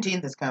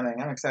 Juneteenth is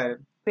coming. I'm excited.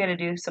 We got to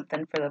do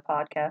something for the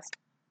podcast.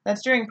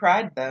 That's during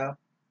Pride, though.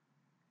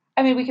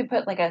 I mean, we could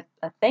put like a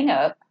thing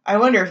up. I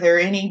wonder if there are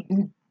any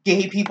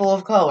gay people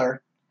of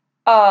color.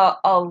 A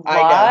lot.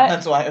 I know.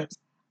 That's why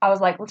I was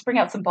like, let's bring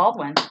out some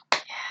Baldwin.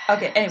 Yes.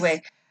 Okay,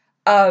 anyway.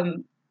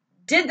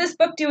 Did this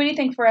book do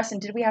anything for us, and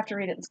did we have to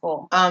read it in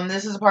school?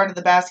 This is a part of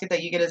the basket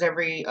that you get as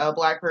every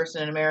Black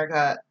person in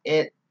America.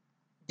 It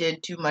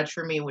did too much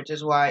for me, which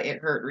is why it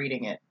hurt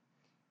reading it.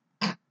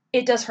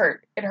 It does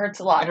hurt. It hurts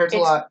a lot. It hurts a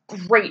lot.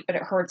 Great, but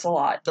it hurts a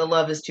lot. The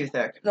love is too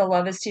thick. The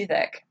love is too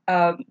thick.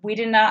 We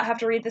did not have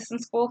to read this in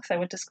school because I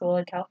went to school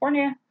in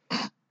California.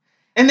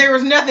 And there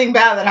was nothing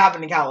bad that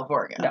happened in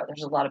California. No,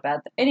 there's a lot of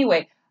bad.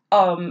 Anyway,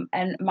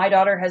 and my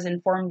daughter has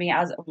informed me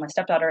my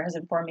stepdaughter has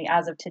informed me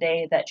as of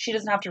today that she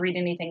doesn't have to read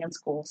anything in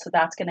school, so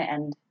that's going to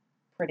end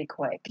pretty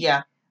quick.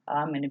 Yeah.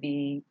 I'm going to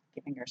be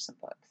giving her some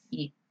books.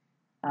 Yeah.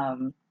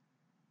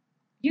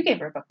 You gave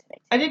her a book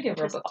today. I did give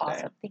her a book today.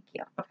 Awesome. Thank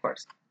you. Of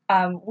course.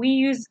 We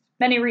use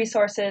many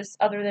resources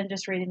other than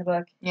just reading the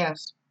book.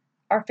 Yes.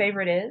 Our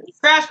favorite is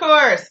Crash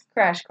Course.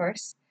 Crash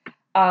Course.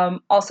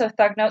 Also,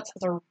 Thug Notes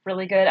has a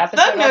really good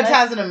episode. Thug Notes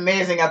has an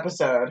amazing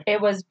episode.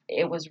 It was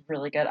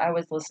really good. I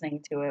was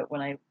listening to it when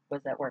I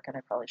was at work, and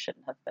I probably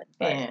shouldn't have been.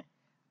 But,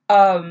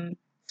 yeah.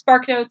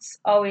 Spark Notes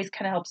always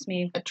kind of helps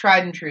me. A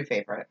tried and true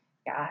favorite.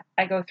 Yeah,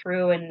 I go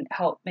through and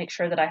help make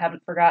sure that I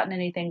haven't forgotten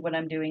anything when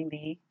I'm doing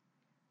the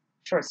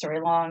short story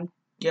long.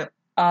 Yep.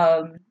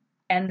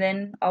 And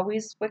then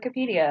always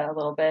Wikipedia a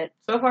little bit.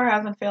 So far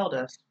hasn't failed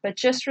us. But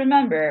just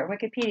remember,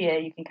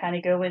 Wikipedia, you can kind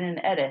of go in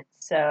and edit.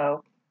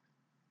 So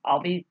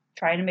I'll be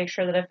trying to make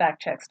sure that I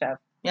fact check stuff.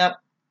 Yep.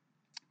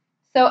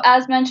 So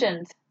as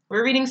mentioned,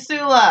 we're reading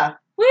Sula.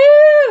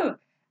 Woo!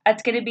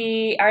 That's going to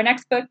be our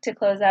next book to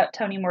close out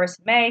Toni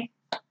Morrison May.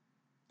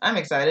 I'm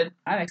excited.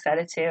 I'm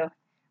excited too.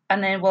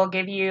 And then we'll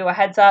give you a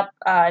heads up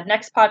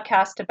next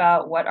podcast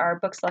about what our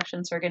book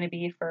selections are going to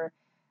be for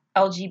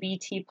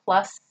LGBT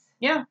plus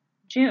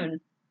June.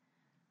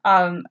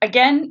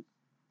 Again,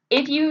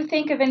 if you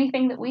think of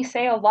anything that we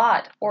say a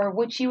lot or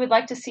which you would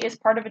like to see as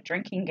part of a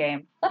drinking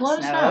game, let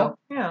us know.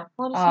 Yeah,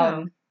 let us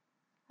know.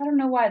 I don't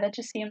know why. That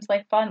just seems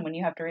like fun when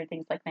you have to read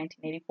things like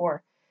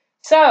 1984.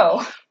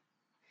 So,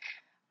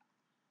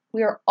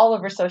 we are all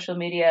over social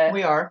media.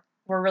 We are.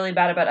 We're really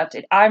bad about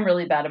updating. I'm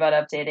really bad about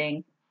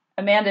updating.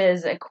 Amanda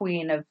is a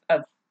queen of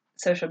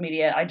social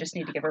media. I just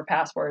need to give her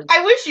passwords.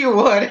 I wish you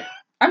would.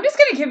 I'm just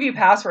going to give you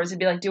passwords and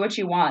be like, do what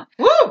you want.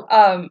 Woo!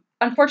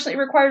 Unfortunately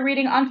required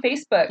reading on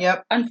Facebook.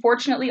 Yep.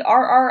 Unfortunately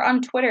RR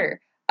on Twitter.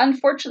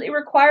 Unfortunately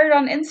required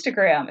on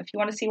Instagram if you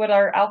want to see what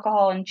our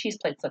alcohol and cheese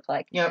plates look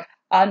like. Yep.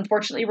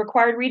 Unfortunately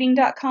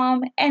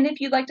requiredreading.com. And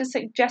if you'd like to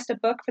suggest a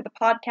book for the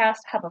podcast,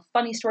 have a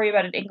funny story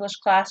about an English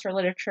class or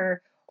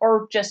literature,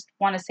 or just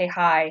want to say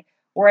hi,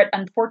 we're at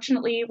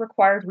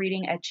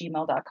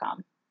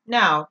unfortunatelyrequiredreading@gmail.com.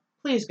 Now,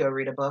 please go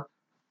read a book.